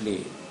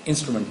especially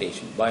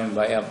instrumentation,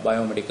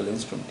 biomedical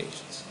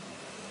instrumentations,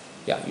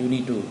 yeah, you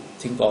need to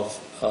think of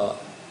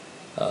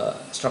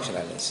structural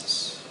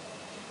analysis.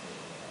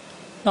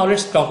 Now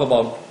let's talk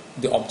about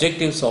the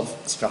objectives of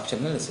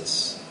structural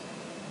analysis.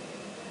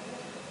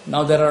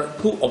 Now there are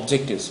two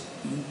objectives,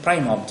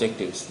 prime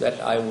objectives that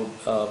I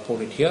would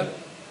put it here.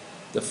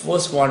 The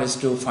first one is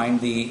to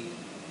find the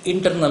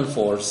internal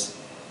force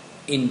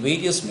in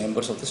various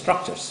members of the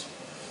structures.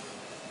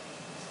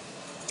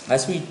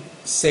 As we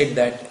said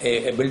that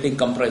a building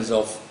comprises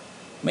of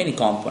many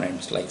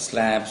components like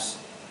slabs,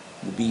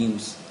 the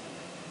beams,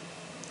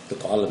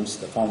 the columns,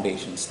 the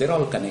foundations, they're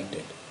all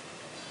connected.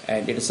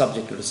 And it is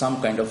subjected to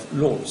some kind of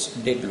loads,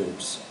 dead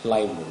loads,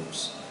 live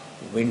loads,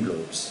 wind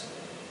loads,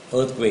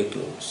 earthquake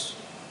loads.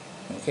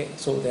 Okay,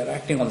 so they're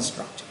acting on the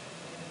structure.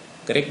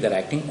 Correct? They're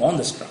acting on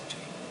the structure.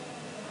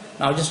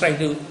 Now just try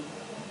to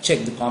check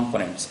the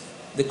components.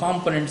 The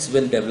components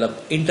will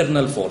develop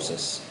internal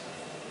forces.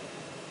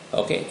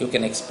 Okay, you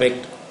can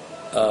expect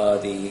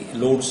the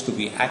loads to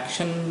be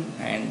action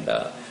and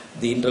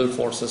the internal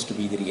forces to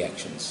be the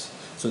reactions.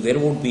 So there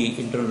would be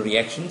internal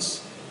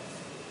reactions,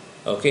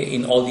 okay,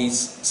 in all these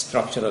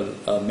structural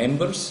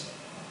members.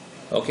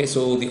 Okay,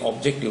 so the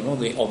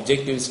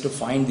objective is to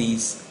find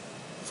these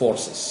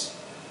forces.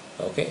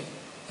 Okay,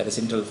 that is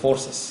internal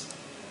forces.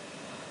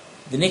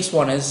 The next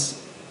one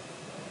is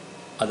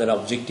other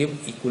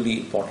objective, equally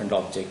important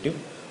objective,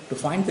 to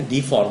find the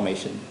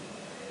deformation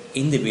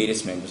in the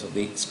various members of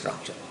the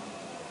structure.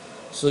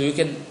 So you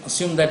can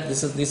assume that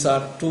these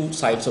are two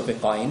sides of a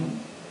coin.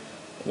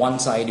 One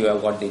side you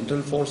have got the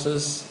internal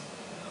forces,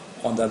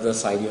 on the other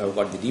side you have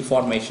got the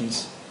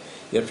deformations.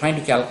 You are trying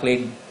to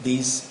calculate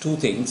these two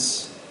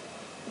things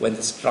when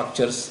the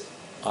structures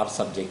are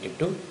subjected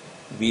to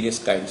various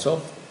kinds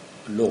of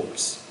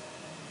loads.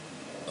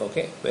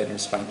 Okay, where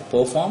it's trying to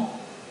perform,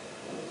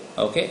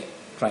 okay,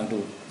 trying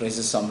to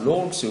resist some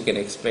loads, you can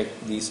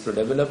expect these to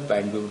develop,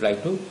 and we would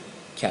like to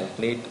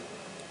calculate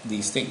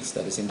these things,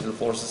 that is internal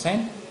forces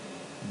and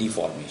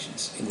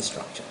deformations in the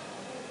structure.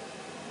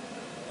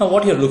 Now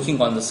what you are looking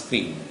on the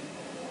screen,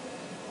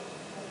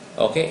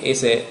 okay,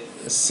 is a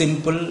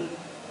simple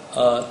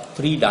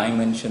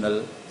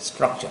three-dimensional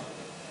structure.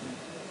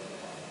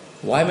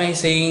 Why am I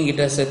saying it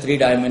as a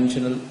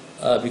three-dimensional?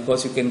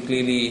 Because you can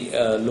clearly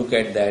look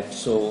at that.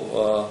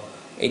 So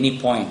any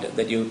point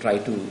that you try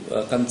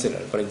to consider,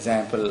 for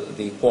example,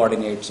 the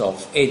coordinates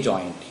of a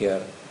joint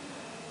here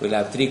will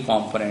have three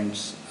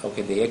components,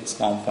 okay, the x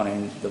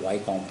component, the y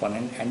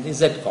component and the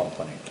z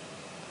component.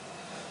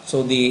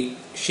 So the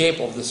shape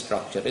of the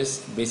structure is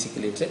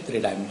basically, it's a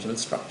three-dimensional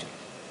structure.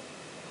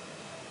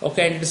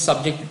 Okay, and it is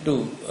subject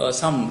to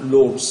some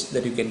loads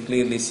that you can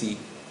clearly see.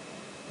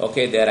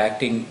 Okay, they are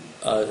acting,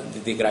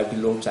 the gravity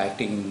loads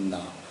acting in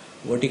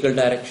vertical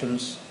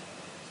directions.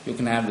 You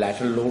can have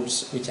lateral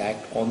loads which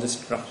act on the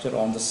structure,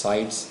 on the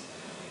sides.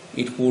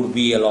 It could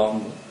be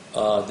along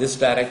this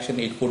direction,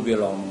 it could be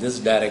along this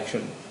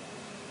direction.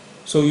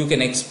 So you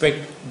can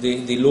expect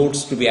the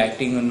loads to be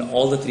acting in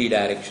all the three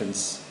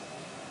directions,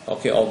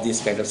 okay, of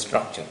this kind of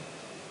structure.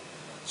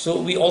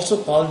 So we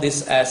also call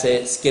this as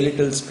a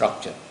skeletal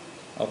structure,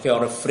 okay,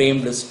 or a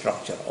framed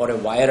structure or a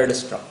wired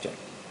structure.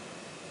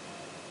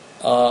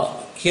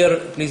 Here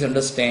please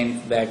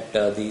understand that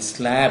the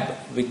slab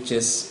which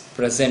is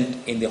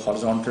present in the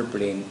horizontal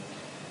plane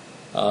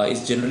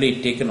is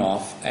generally taken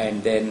off,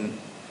 and then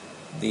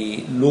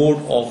the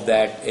load of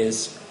that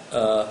is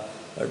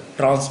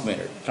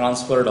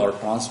transferred or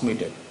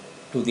transmitted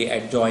to the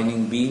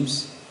adjoining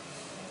beams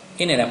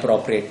in an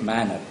appropriate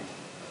manner.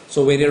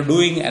 So when you're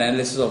doing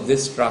analysis of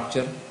this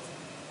structure,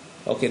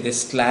 okay, the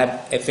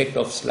slab effect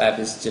of slab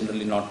is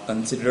generally not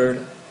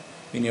considered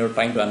when you're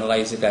trying to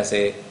analyze it as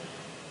a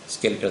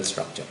skeletal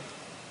structure.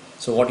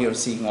 So what you're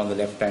seeing on the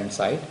left hand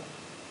side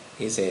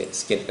is a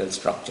skeletal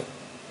structure,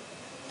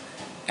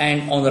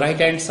 and on the right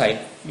hand side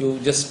you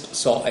just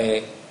saw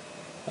a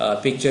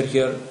picture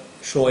here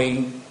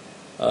showing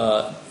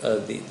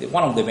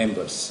one of the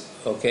members,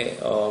 okay,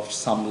 of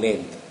some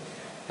length,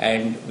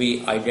 and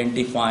we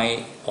identify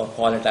or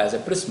call it as a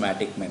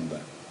prismatic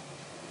member.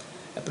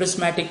 A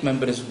prismatic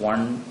member is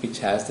one which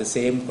has the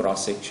same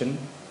cross section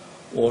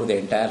over the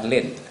entire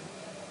length.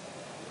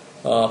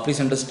 Please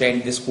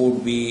understand, this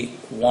could be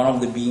one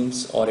of the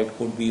beams or it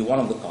could be one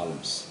of the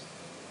columns.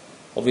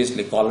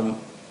 Obviously column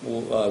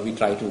we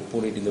try to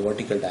put it in the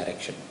vertical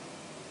direction.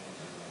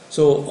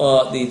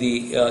 So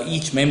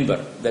each member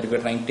that we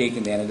are trying to take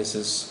in the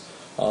analysis,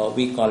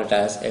 we call it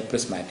as a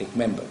prismatic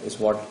member, is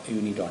what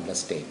you need to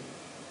understand.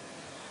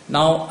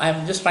 Now I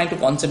am just trying to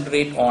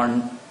concentrate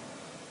on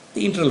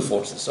the internal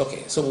forces.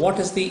 Okay, so what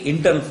is the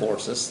internal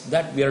forces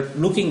that we are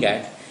looking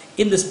at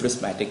in this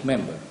prismatic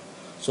member?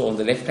 So on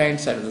the left hand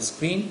side of the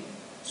screen,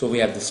 so we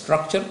have the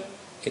structure,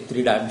 a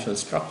three-dimensional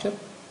structure.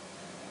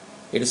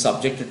 It is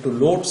subjected to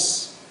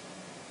loads,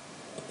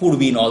 could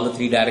be in all the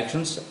three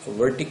directions,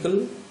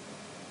 vertical,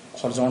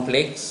 horizontal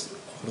x,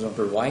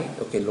 horizontal y,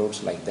 okay,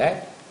 loads like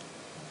that.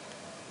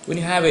 When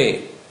you have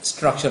a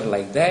structure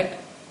like that,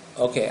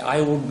 okay,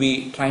 I would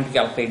be trying to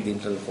calculate the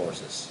internal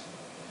forces.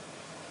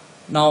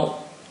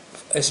 Now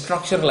a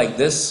structure like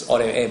this,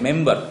 or a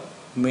member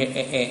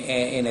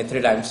in a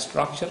three-dimensional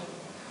structure,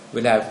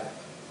 will have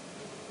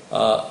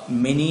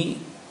many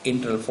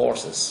internal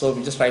forces. So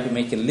we just try to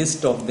make a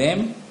list of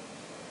them.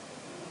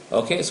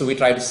 Okay, so we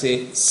try to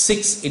say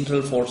 6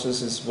 internal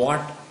forces is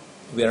what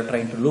we are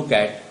trying to look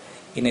at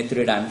in a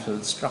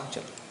three-dimensional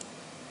structure.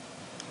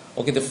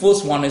 Okay, the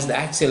first one is the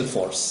axial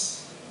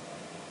force.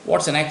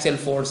 What's an axial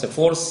force?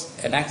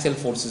 An axial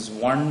force is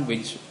one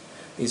which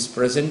is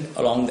present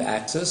along the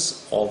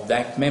axis of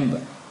that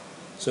member.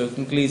 So you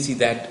can clearly see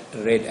that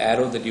red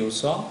arrow that you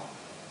saw.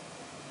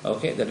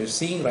 okay, that you're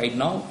seeing right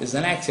now is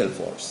an axial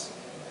force.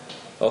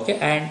 Okay,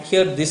 and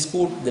here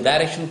the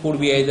direction could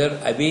be either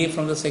away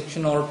from the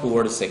section or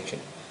towards section.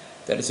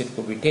 That is, it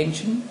could be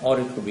tension or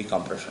it could be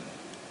compression.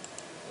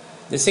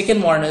 The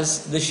second one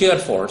is the shear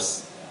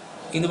force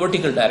in the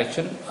vertical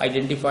direction,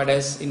 identified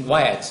as in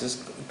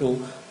y-axis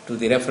to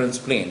the reference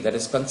plane, that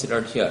is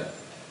considered here.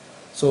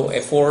 So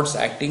a force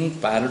acting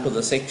parallel to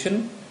the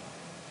section,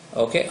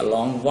 okay,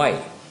 along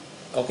y.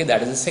 Okay,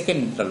 that is the second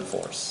internal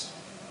force.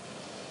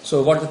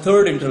 So what the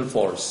third internal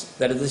force?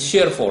 That is the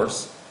shear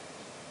force.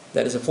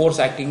 That is a force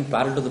acting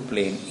parallel to the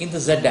plane in the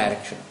z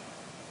direction.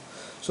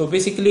 So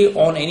basically,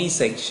 on any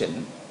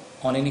section,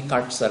 on any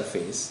cut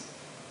surface,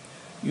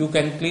 you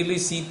can clearly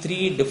see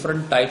three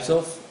different types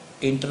of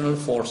internal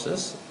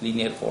forces,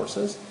 linear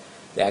forces.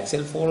 The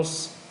axial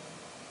force,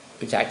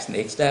 which acts in the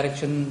x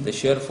direction, the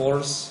shear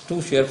force,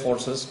 two shear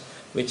forces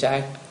which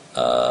act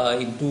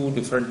in two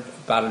different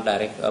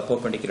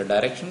perpendicular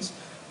directions,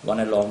 one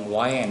along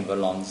y and one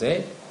along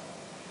z.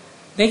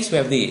 Next we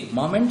have the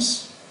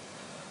moments.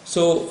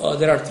 So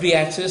there are three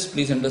axes.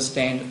 Please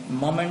understand,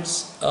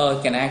 moments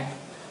can act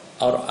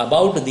or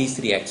about these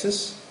three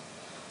axes.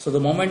 So the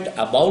moment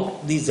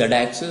about the z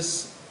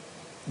axis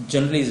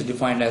generally is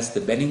defined as the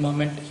bending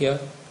moment here.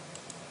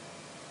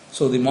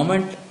 So the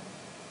moment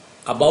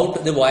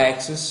about the y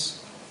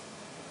axis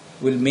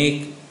will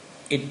make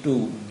it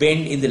to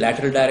bend in the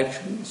lateral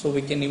direction. So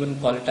we can even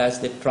call it as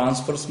the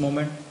transverse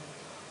moment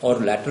or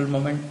lateral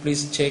moment.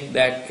 Please check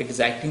that it is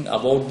acting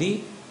about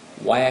the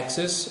y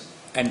axis,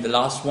 and the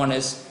last one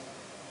is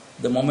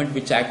the moment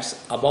which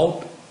acts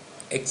about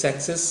x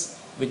axis,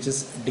 which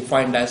is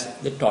defined as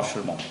the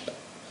torsional moment.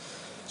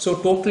 So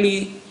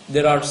totally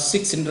there are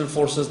 6 internal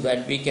forces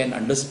that we can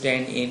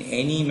understand in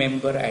any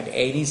member at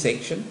any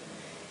section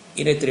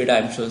in a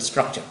three-dimensional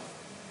structure.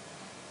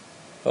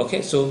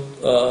 Okay, so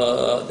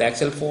the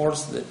axial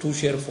force, the two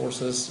shear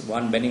forces,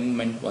 one bending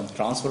moment, one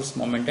transverse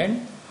moment,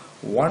 and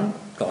one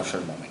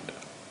torsional moment.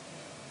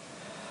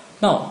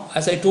 Now,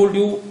 as I told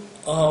you,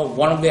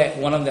 one of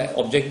the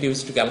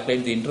objectives to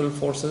calculate the internal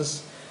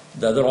forces.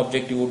 The other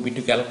objective would be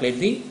to calculate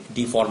the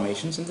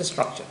deformations in the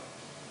structure.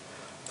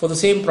 For the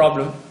same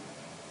problem,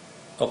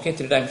 okay,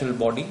 three-dimensional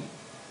body,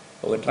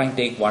 we're trying to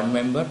take one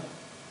member.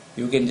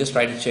 You can just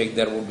try to check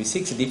there would be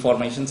 6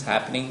 deformations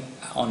happening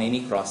on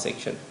any cross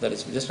section. That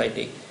is, just try to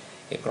take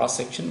a cross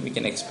section, we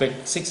can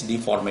expect 6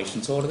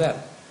 deformations over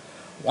there.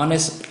 One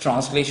is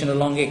translation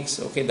along x.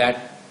 Okay,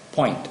 that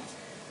point,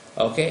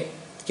 okay,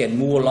 can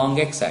move along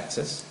x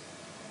axis,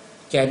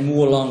 can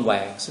move along y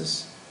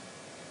axis.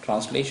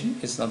 Translation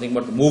is nothing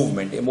but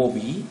movement,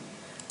 MOVE,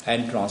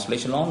 and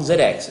translation along z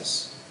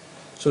axis.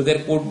 So there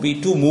could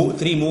be 3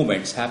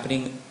 movements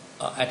happening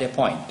at a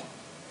point.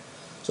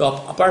 So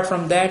apart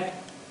from that,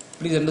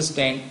 please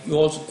understand, you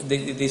also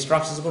the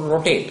structure is going to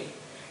rotate.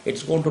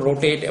 It's going to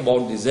rotate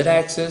about the z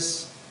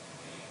axis,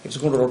 it's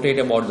going to rotate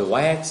about the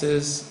y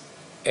axis,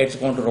 it's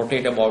going to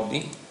rotate about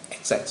the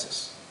x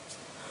axis.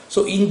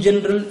 So in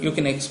general, you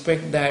can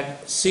expect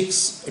that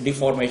 6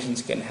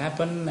 deformations can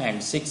happen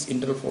and 6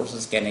 internal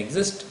forces can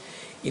exist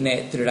in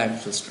a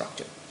three-dimensional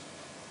structure.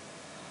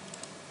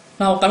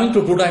 Now coming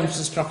to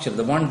two-dimensional structure,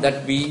 the one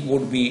that we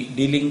would be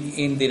dealing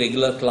in the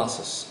regular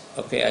classes,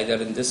 okay,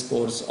 either in this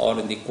course or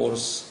in the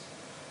course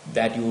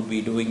that you would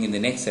be doing in the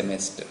next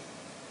semester,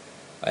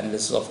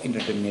 analysis of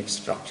indeterminate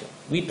structure.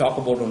 We talk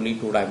about only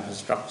two-dimensional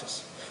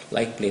structures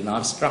like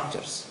planar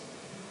structures.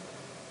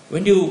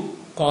 When you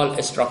call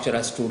a structure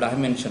as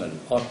two-dimensional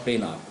or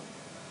planar,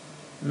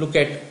 look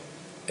at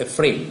a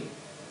frame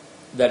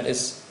that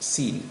is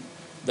seen,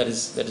 that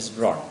is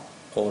drawn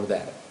over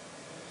there.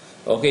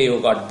 Okay,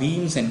 you've got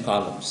beams and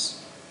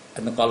columns,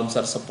 and the columns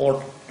are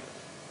supported.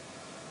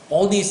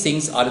 All these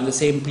things are in the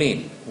same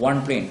plane,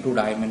 one plane,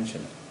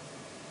 two-dimensional.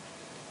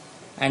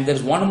 And there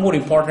is one more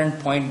important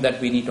point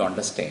that we need to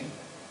understand.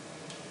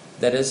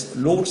 That is,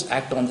 loads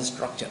act on the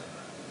structure.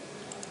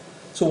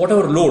 So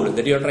whatever load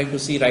that you are trying to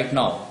see right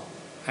now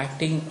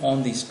acting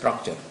on the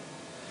structure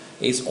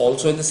is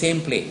also in the same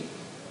plane.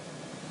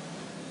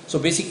 So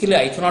basically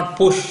I cannot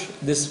push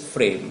this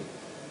frame,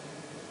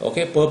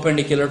 okay,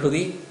 perpendicular to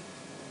the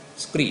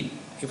screen.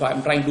 If I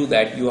am trying to do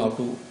that, you have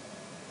to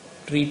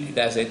treat it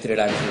as a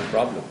three-dimensional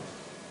problem.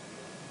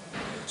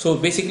 So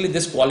basically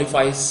this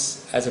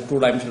qualifies as a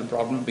two-dimensional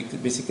problem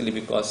basically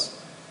because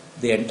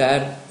the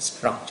entire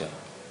structure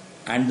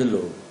and the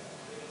load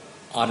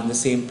are in the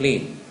same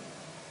plane.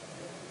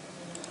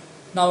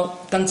 Now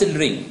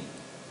considering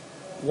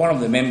one of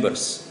the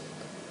members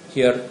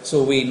here,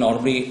 so we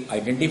normally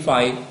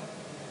identify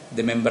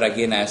the member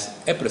again as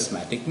a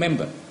prismatic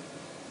member.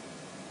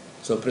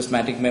 So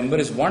prismatic member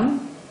is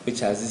one which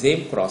has the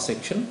same cross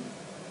section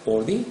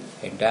over the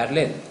entire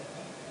length.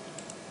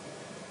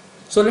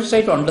 So let's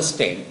try to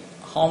understand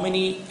how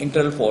many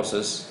internal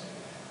forces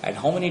and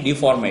how many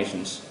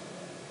deformations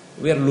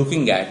we are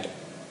looking at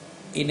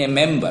in a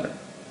member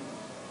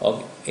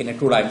in a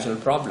two-dimensional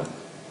problem.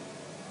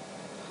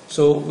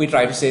 So we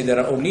try to say there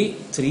are only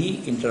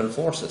 3 internal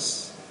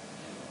forces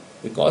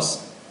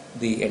because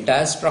the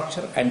entire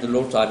structure and the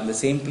loads are in the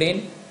same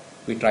plane.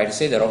 we try to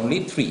say there are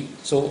only 3.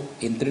 So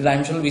in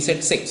 3-dimensional we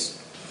said 6.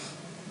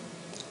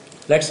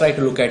 Let's try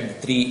to look at the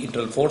 3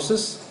 internal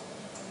forces.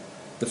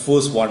 The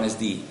first one is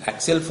the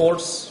axial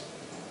force,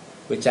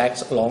 which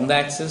acts along the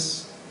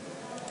axis.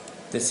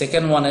 The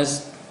second one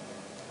is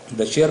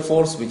the shear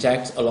force, which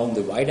acts along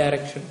the y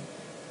direction.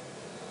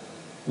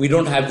 We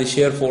don't have the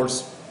shear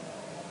force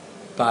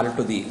parallel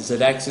to the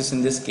z axis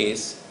in this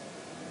case.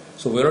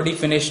 So we already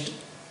finished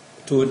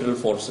 2 internal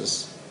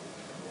forces.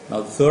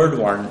 Now the third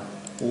one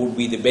would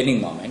be the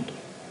bending moment,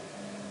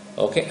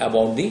 okay,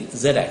 about the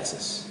z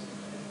axis.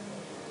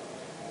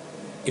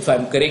 If I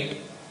am correct,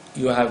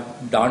 you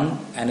have done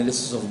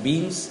analysis of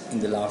beams in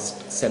the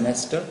last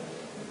semester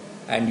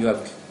and you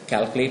have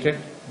calculated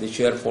the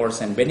shear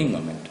force and bending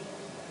moment,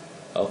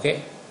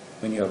 okay,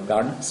 when you have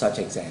done such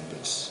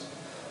examples.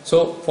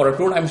 So for a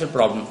 2-dimensional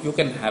problem, you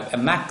can have a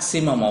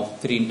maximum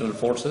of 3 internal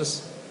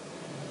forces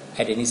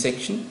at any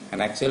section: an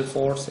axial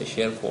force, a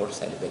shear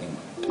force, and a bending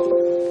moment.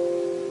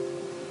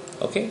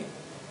 Okay.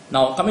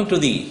 Now coming to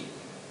the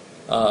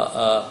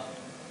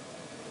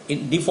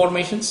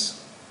deformations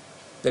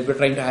that we are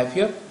trying to have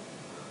here.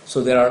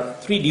 So there are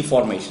 3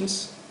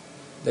 deformations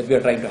that we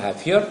are trying to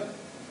have here.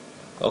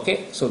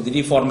 Okay. So the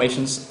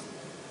deformations,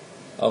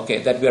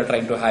 okay, that we are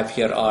trying to have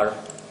here are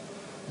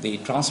the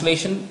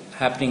translation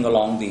happening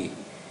along the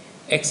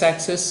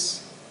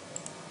x-axis,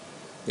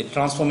 the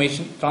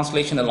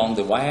translation along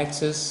the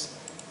y-axis,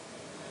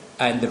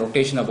 and the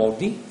rotation about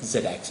the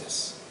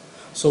z-axis.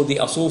 So the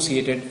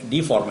associated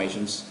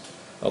deformations,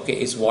 okay,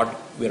 is what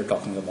we are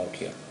talking about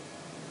here.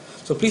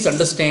 So please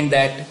understand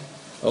that,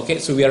 okay,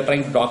 so we are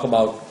trying to talk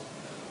about,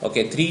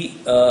 okay, 3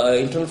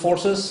 internal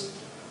forces,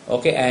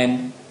 okay,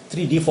 and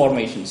 3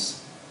 deformations,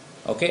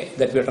 okay,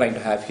 that we are trying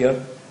to have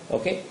here,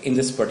 okay, in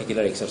this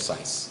particular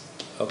exercise.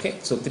 Okay,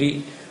 so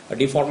 3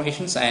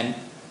 deformations and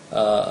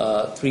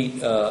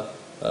 3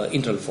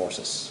 internal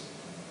forces.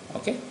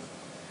 Okay.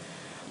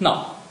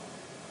 Now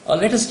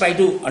let us try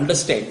to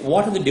understand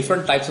what are the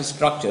different types of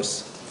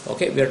structures,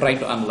 okay, we are trying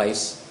to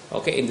analyze,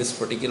 okay, in this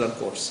particular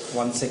course.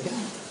 One second.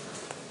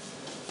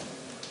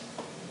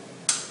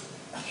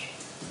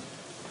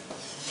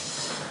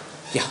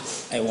 Yeah,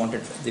 I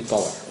wanted the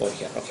power over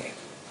here. Okay.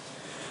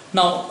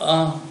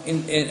 Now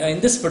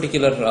in this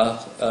particular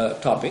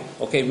topic,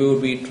 okay, we will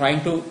be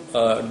trying to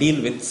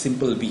deal with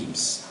simple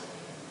beams,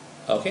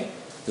 okay,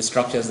 the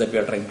structures that we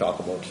are trying to talk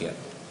about here.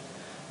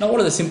 Now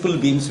what are the simple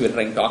beams we are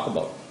trying to talk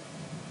about?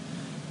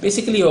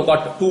 Basically you have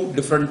got 2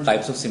 different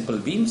types of simple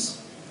beams.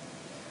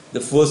 The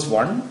first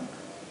one,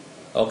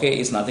 okay,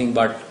 is nothing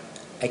but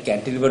a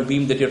cantilever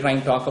beam that you are trying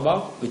to talk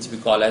about, which we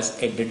call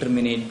as a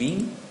determinate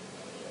beam.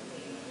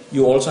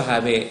 You also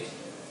have a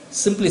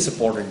simply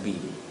supported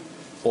beam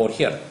over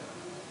here.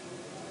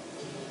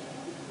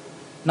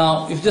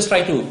 Now if you just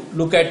try to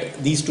look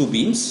at these 2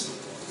 beams,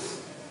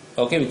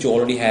 okay, which you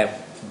already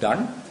have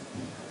done,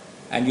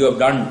 and you have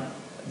done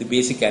the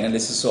basic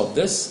analysis of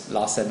this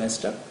last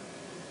semester.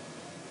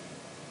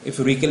 If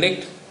you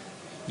recollect,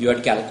 you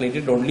had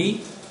calculated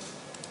only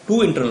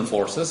 2 internal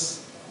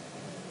forces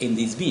in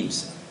these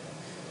beams.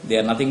 They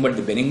are nothing but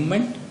the bending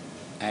moment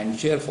and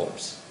shear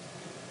force.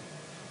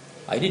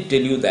 I did tell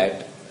you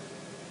that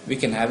we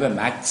can have a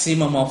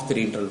maximum of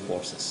 3 internal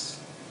forces.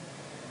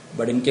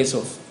 But in case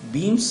of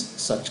beams,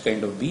 such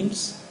kind of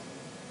beams,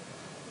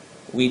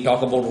 we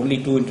talk about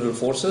only 2 internal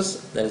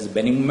forces, that is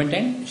bending moment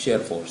and shear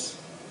force.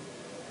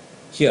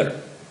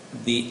 Here,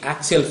 the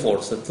axial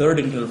force, the third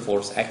internal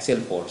force, axial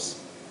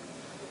force,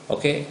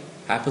 okay,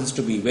 happens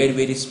to be very,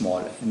 very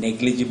small,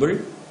 negligible.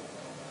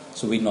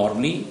 So we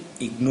normally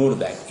ignore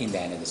that in the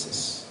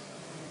analysis.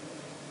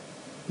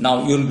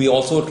 Now you will be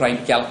also trying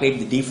to calculate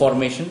the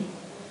deformation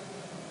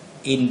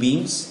in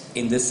beams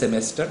in this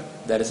semester,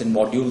 that is in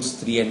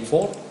modules 3 and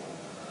 4.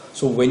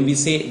 So when we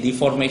say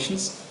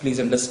deformations, please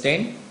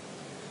understand,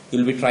 you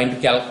will be trying to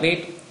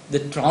calculate the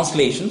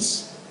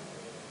translations,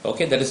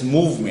 okay, that is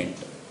movement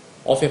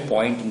of a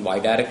point in y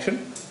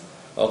direction,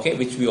 okay,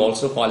 which we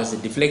also call as the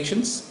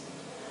deflections,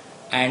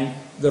 and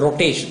the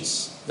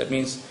rotations. That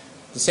means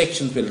the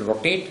sections will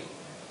rotate.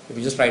 If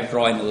you just try to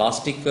draw an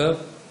elastic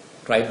curve,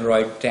 try to draw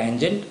a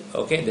tangent,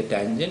 okay, the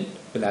tangent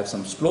will have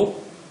some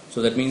slope.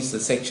 So that means the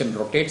section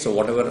rotates. So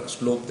whatever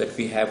slope that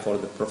we have for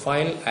the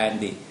profile and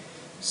the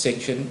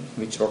section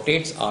which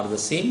rotates are the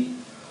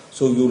same.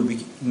 So you will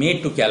be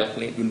made to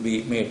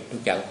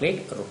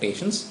calculate,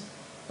 rotations,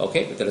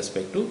 okay, with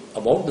respect to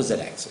about the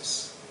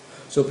z-axis.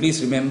 So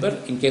please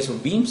remember, in case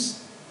of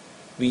beams,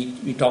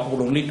 we talk about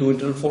only 2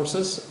 internal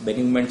forces,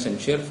 bending moments and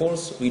shear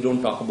force. We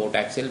don't talk about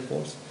axial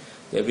force.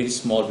 They are very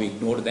small, we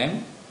ignore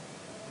them.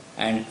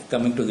 And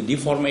coming to the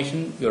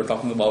deformation, we are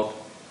talking about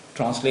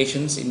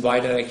translations in y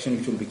direction,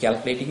 which will be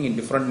calculating in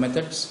different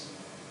methods,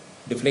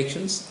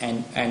 deflections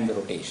and the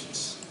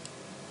rotations.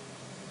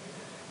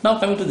 Now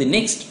coming to the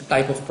next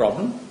type of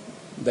problem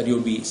that you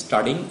will be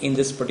studying in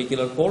this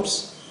particular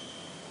course,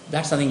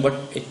 that's nothing but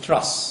a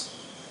truss.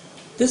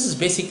 This is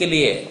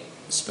basically a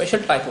special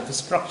type of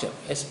structure,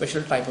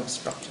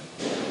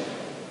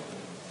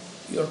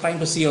 You are trying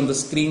to see on the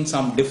screen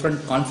some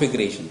different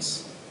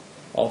configurations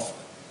of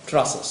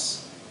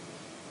trusses.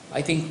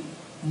 I think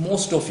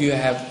most of you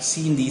have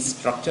seen these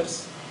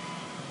structures.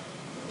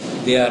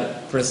 They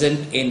are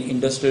present in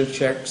industrial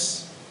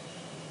sheds,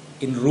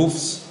 in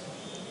roofs.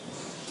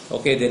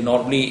 Okay, they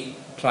normally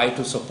try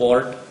to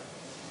support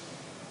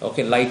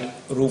light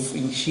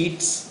roofing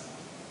sheets.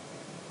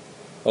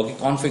 Okay,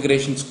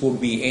 configurations could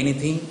be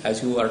anything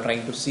as you are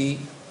trying to see.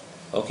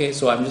 Okay,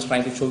 so I'm just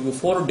trying to show you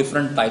 4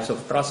 different types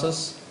of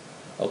trusses.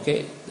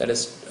 Okay, that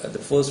is the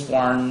first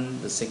one,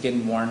 the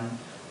second one,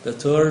 the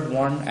third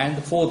one, and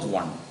the fourth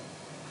one.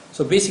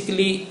 So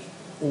basically,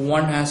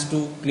 one has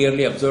to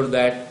clearly observe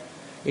that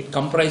it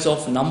comprises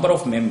of number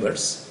of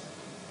members,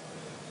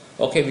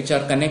 okay, which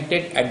are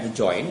connected at the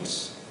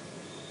joints,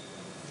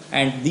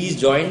 and these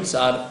joints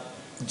are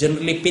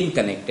generally pin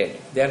connected.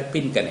 They are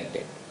pin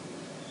connected.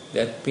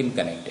 They are pin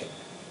connected,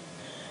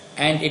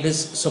 and it is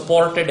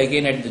supported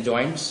again at the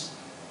joints.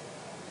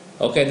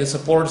 Okay, the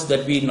supports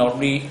that we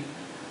normally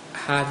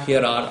have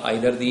here are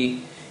either the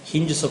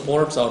hinge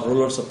supports or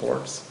roller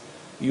supports.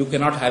 You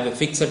cannot have a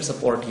fixed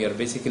support here,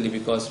 basically,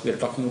 because we are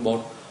talking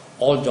about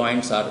all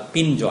joints are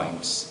pin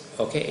joints.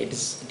 Okay, it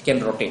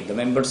can rotate. The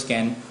members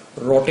can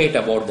rotate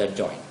about that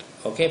joint,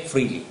 okay,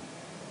 freely.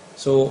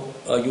 So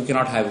you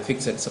cannot have a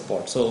fixed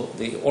support. So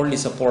the only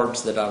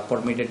supports that are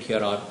permitted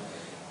here are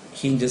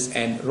hinges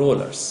and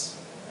rollers.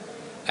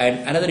 And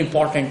another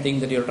important thing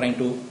that you're trying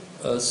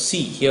to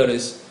see here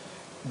is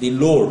the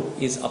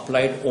load is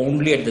applied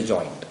only at the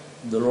joint.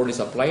 The load is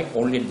applied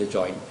only at the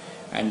joint,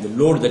 and the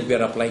load that we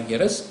are applying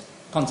here is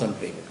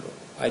concentrated load.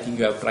 I think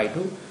you have tried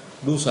to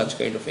do such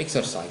kind of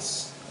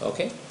exercise,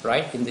 okay,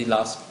 right, in the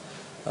last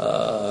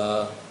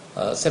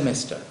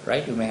semester,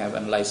 right? You may have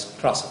analyzed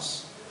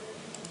trusses,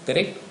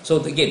 correct?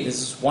 So again,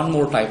 this is one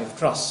more type of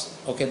truss,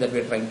 okay, that we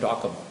are trying to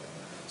talk about.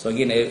 So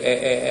again,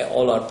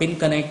 all are pin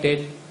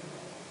connected,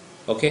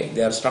 okay,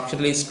 they are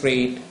structurally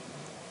straight,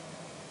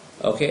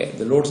 okay,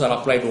 the loads are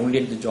applied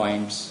only at the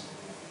joints,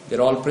 they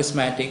are all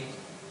prismatic,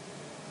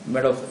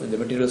 made of the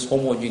material is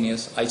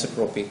homogeneous,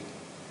 isotropic.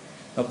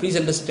 Now please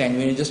understand,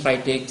 when you just try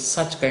to take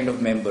such kind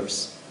of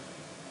members,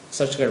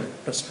 such kind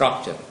of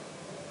structure,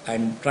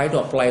 and try to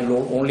apply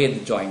load only at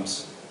the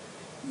joints,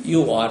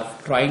 you are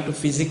trying to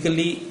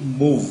physically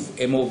move,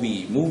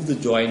 move the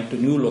joint to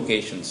new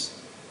locations.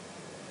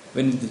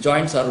 When the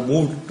joints are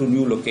moved to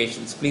new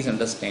locations, please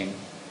understand,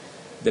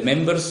 the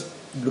members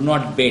do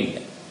not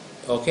bend,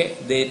 okay,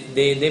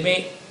 they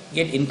may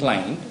get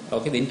inclined,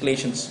 okay, the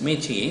inclinations may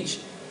change,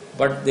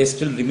 but they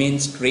still remain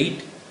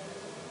straight,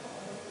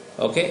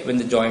 okay, when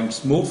the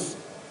joints move,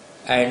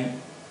 and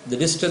the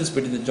distance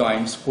between the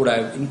joints could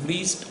have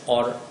increased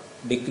or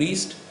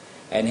decreased,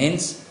 and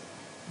hence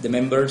the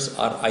members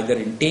are either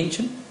in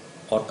tension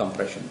or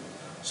compression.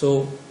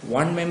 So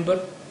one member,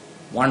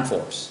 one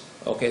force,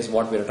 okay, is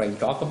what we are trying to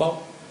talk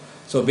about.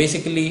 So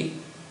basically,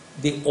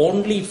 the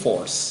only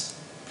force,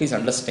 please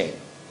understand,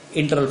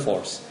 internal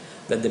force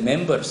that the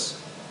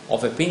members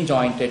of a pin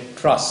jointed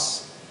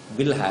truss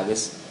will have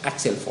is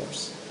axial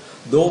force.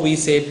 Though we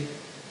said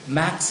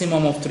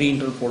maximum of 3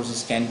 internal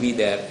forces can be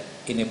there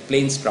in a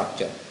plane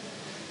structure,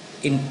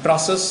 in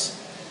trusses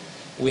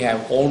we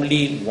have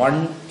only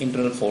one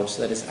internal force,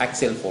 that is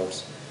axial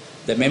force.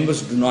 The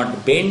members do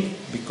not bend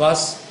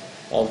because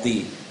of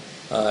the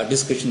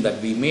discussion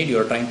that we made. You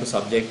are trying to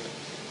subject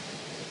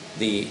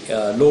the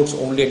loads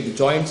only at the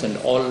joints, and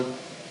all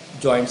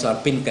joints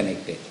are pin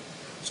connected.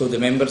 So the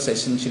members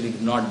essentially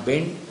do not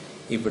bend.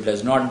 If it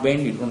does not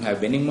bend, you don't have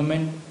bending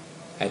moment,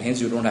 and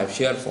hence you don't have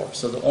shear force.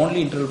 So the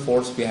only internal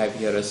force we have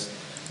here is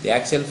the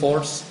axial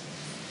force,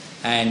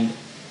 and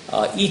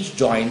each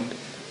joint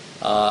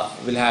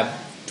will have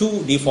 2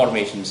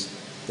 deformations,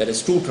 that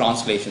is 2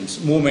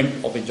 translations,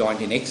 movement of a joint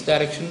in X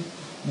direction,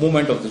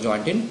 movement of the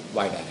joint in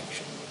Y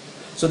direction.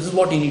 So this is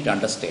what you need to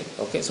understand,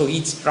 okay. So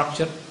each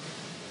structure,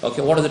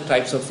 okay, what are the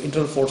types of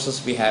internal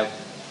forces we have,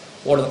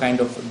 what are the kind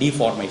of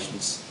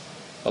deformations,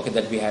 okay,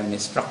 that we have in a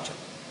structure,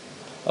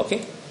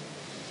 okay.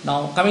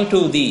 Now coming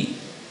to the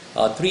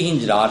 3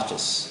 hinged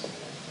arches,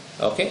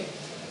 okay,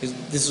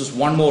 this is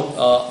one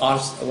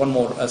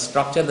more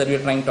structure that we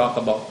are trying to talk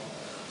about.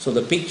 So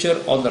the picture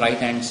on the right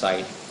hand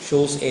side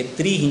shows a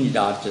 3 hinged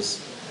arches.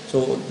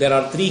 So there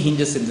are 3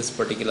 hinges in this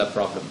particular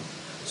problem.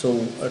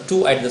 So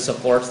 2 at the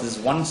supports, this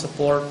is 1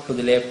 support to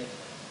the left,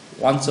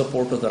 1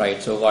 support to the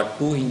right. So you got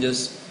 2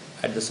 hinges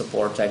at the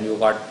supports, and you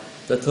got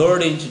the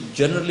 3rd hinge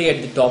generally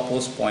at the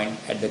topmost point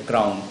at the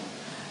crown.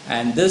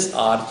 And this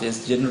arch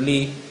is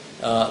generally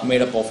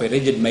made up of a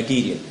rigid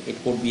material.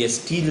 It could be a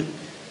steel,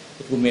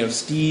 it could be made of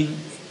steel,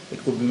 it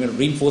could be made of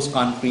reinforced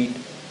concrete.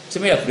 It's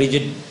made of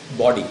rigid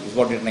body is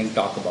what we're trying to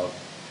talk about,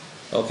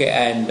 okay.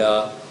 And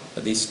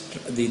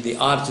the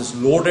arch is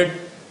loaded,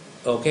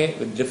 okay,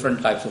 with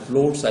different types of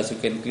loads. As you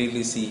can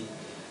clearly see,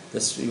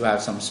 this you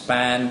have some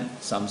span,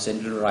 some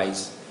central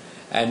rise,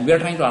 and we are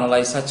trying to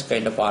analyze such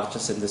kind of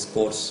arches in this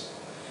course.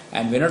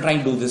 And when you're trying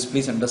to do this,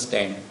 please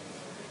understand,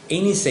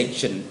 any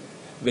section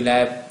will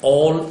have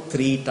all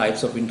 3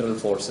 types of internal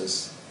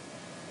forces,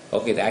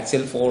 okay, the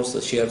axial force,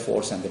 the shear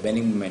force, and the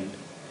bending moment.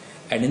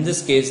 And in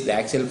this case, the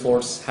axial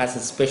force has a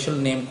special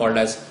name called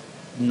as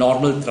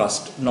normal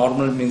thrust.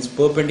 Normal means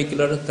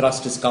perpendicular,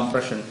 thrust is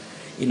compression.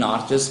 In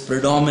arches,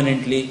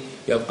 predominantly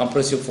you have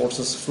compressive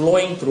forces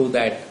flowing through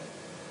that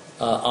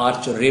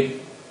arch rib.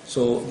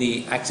 So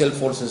the axial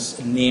force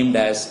is named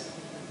as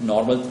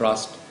normal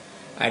thrust,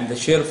 and the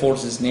shear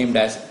force is named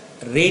as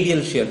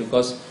radial shear,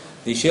 because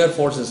the shear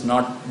force is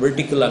not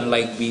vertical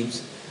unlike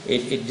beams.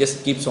 It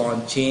just keeps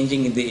on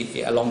changing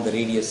along the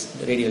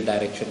radial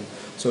direction.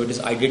 So it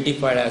is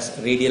identified as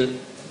radial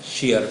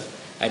shear,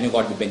 and you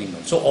got the bending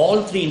moment. So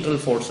all three internal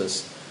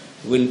forces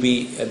will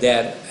be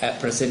there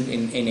present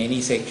in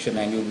any section,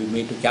 and you will be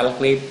made to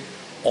calculate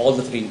all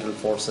the three internal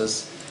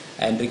forces.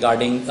 And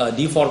regarding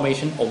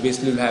deformation,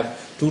 obviously you will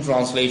have 2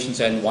 translations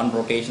and 1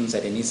 rotations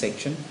at any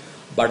section,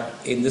 but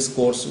in this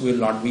course we will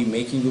not be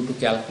making you to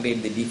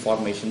calculate the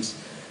deformations.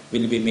 We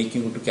will be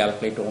making you to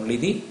calculate only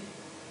the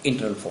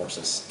internal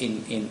forces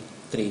in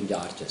 3-inch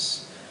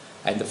arches.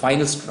 And the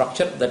final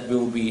structure that we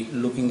will be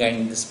looking at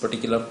in this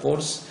particular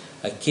course,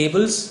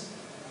 cables.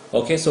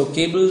 Okay, so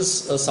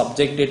cables are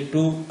subjected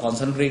to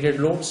concentrated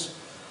loads.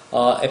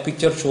 A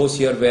picture shows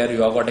here where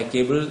you have got a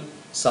cable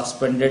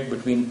suspended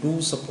between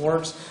 2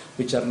 supports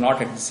which are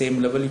not at the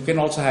same level. You can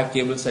also have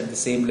cables at the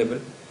same level,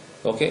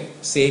 okay,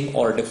 same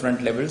or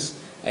different levels,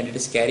 and it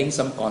is carrying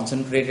some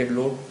concentrated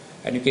load,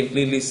 and you can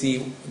clearly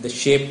see the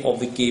shape of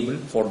the cable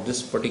for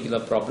this particular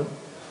problem.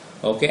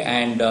 Okay,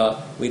 and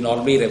we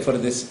normally refer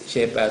this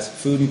shape as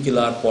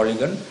funicular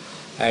polygon,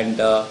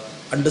 and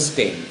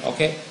understand.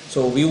 Okay,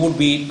 so we would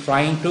be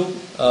trying to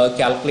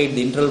calculate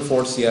the internal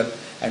force here,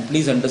 and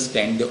please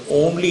understand the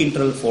only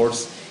internal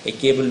force a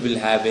cable will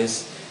have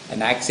is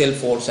an axial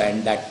force,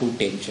 and that too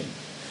tension.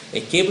 A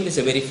cable is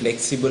a very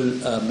flexible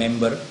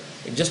member,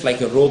 just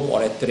like a rope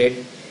or a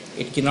thread.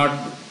 It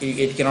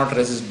cannot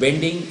resist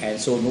bending, and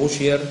so no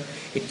shear.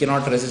 It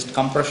cannot resist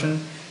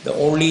compression. The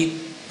only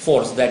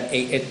force that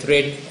a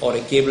thread or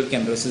a cable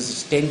can resist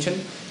is tension.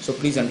 So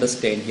please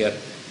understand here,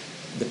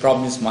 the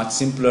problem is much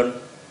simpler.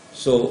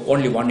 So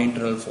only one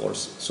internal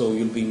force. So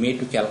you'll be made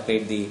to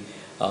calculate the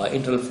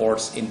internal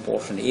force in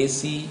portion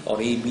AC or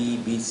AB,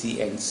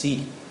 BC and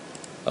CD.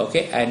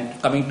 Okay,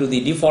 and coming to the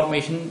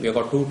deformation, we have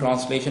got 2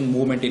 translation,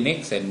 movement in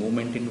X and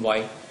movement in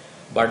Y.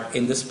 But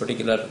in this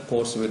particular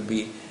course, we will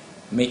be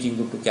making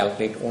you to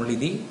calculate only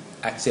the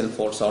axial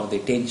force or the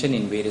tension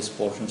in various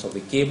portions of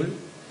the cable.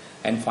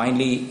 And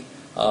finally,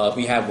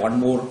 we have one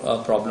more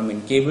problem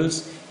in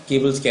cables.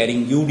 Cables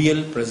carrying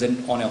UDL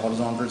present on a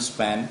horizontal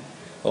span,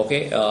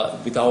 okay,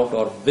 without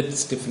or with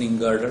stiffening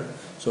girder.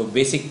 So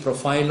basic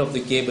profile of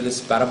the cable is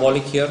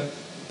parabolic here,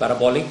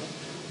 parabolic,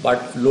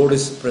 but load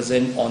is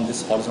present on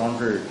this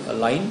horizontal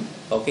line,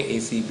 okay,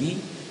 ACB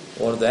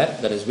over there,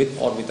 that is with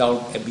or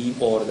without a beam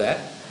over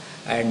there.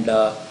 And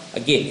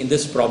again, in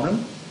this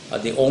problem,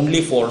 the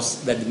only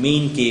force that the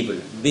main cable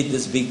with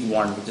this big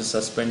one which is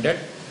suspended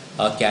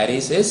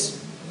carries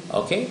is,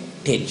 okay,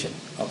 tension.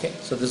 Okay,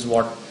 so this is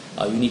what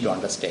you need to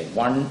understand.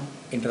 One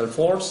internal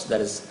force,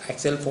 that is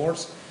axial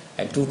force,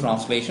 and 2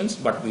 translations,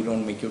 but we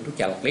don't make you to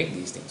calculate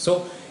these things.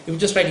 So if you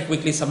just try to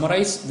quickly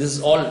summarize, this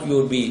is all you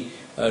will be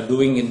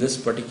doing in this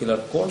particular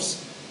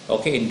course,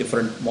 okay, in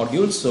different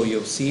modules. So you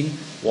have seen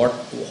what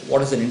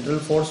is an internal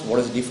force, what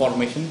is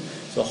deformation,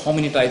 so how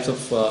many types of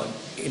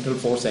internal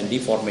force and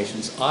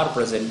deformations are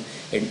present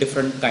in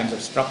different kinds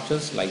of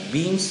structures like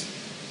beams.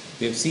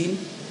 We have seen,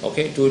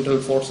 okay, 2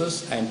 internal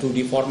forces and 2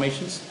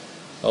 deformations.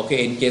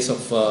 Okay, in case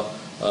of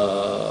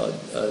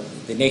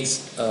the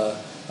next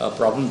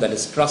problem, that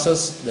is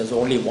trusses, there's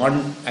only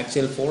one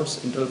axial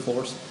force, internal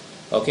force.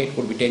 Okay, it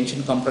could be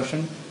tension,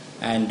 compression,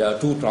 and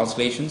 2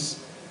 translations.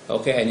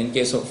 Okay, and in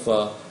case of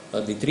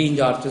the 3-inch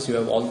arches, you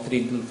have all the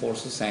 3 internal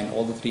forces and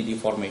all the 3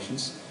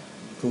 deformations,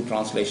 2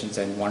 translations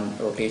and 1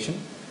 rotation.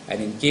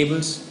 And in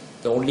cables,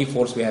 the only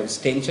force we have is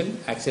tension,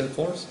 axial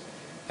force,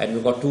 and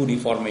we've got 2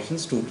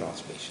 deformations, 2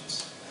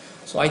 translations.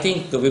 So I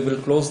think we will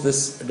close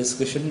this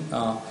discussion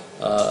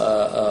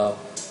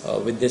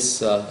with this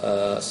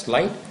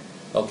slide.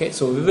 Okay,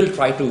 so we will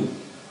try to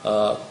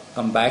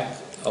come back,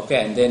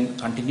 okay, and then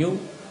continue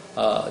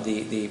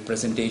the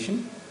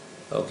presentation,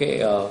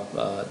 okay,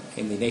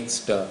 in the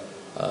next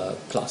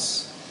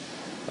class.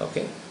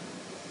 Okay.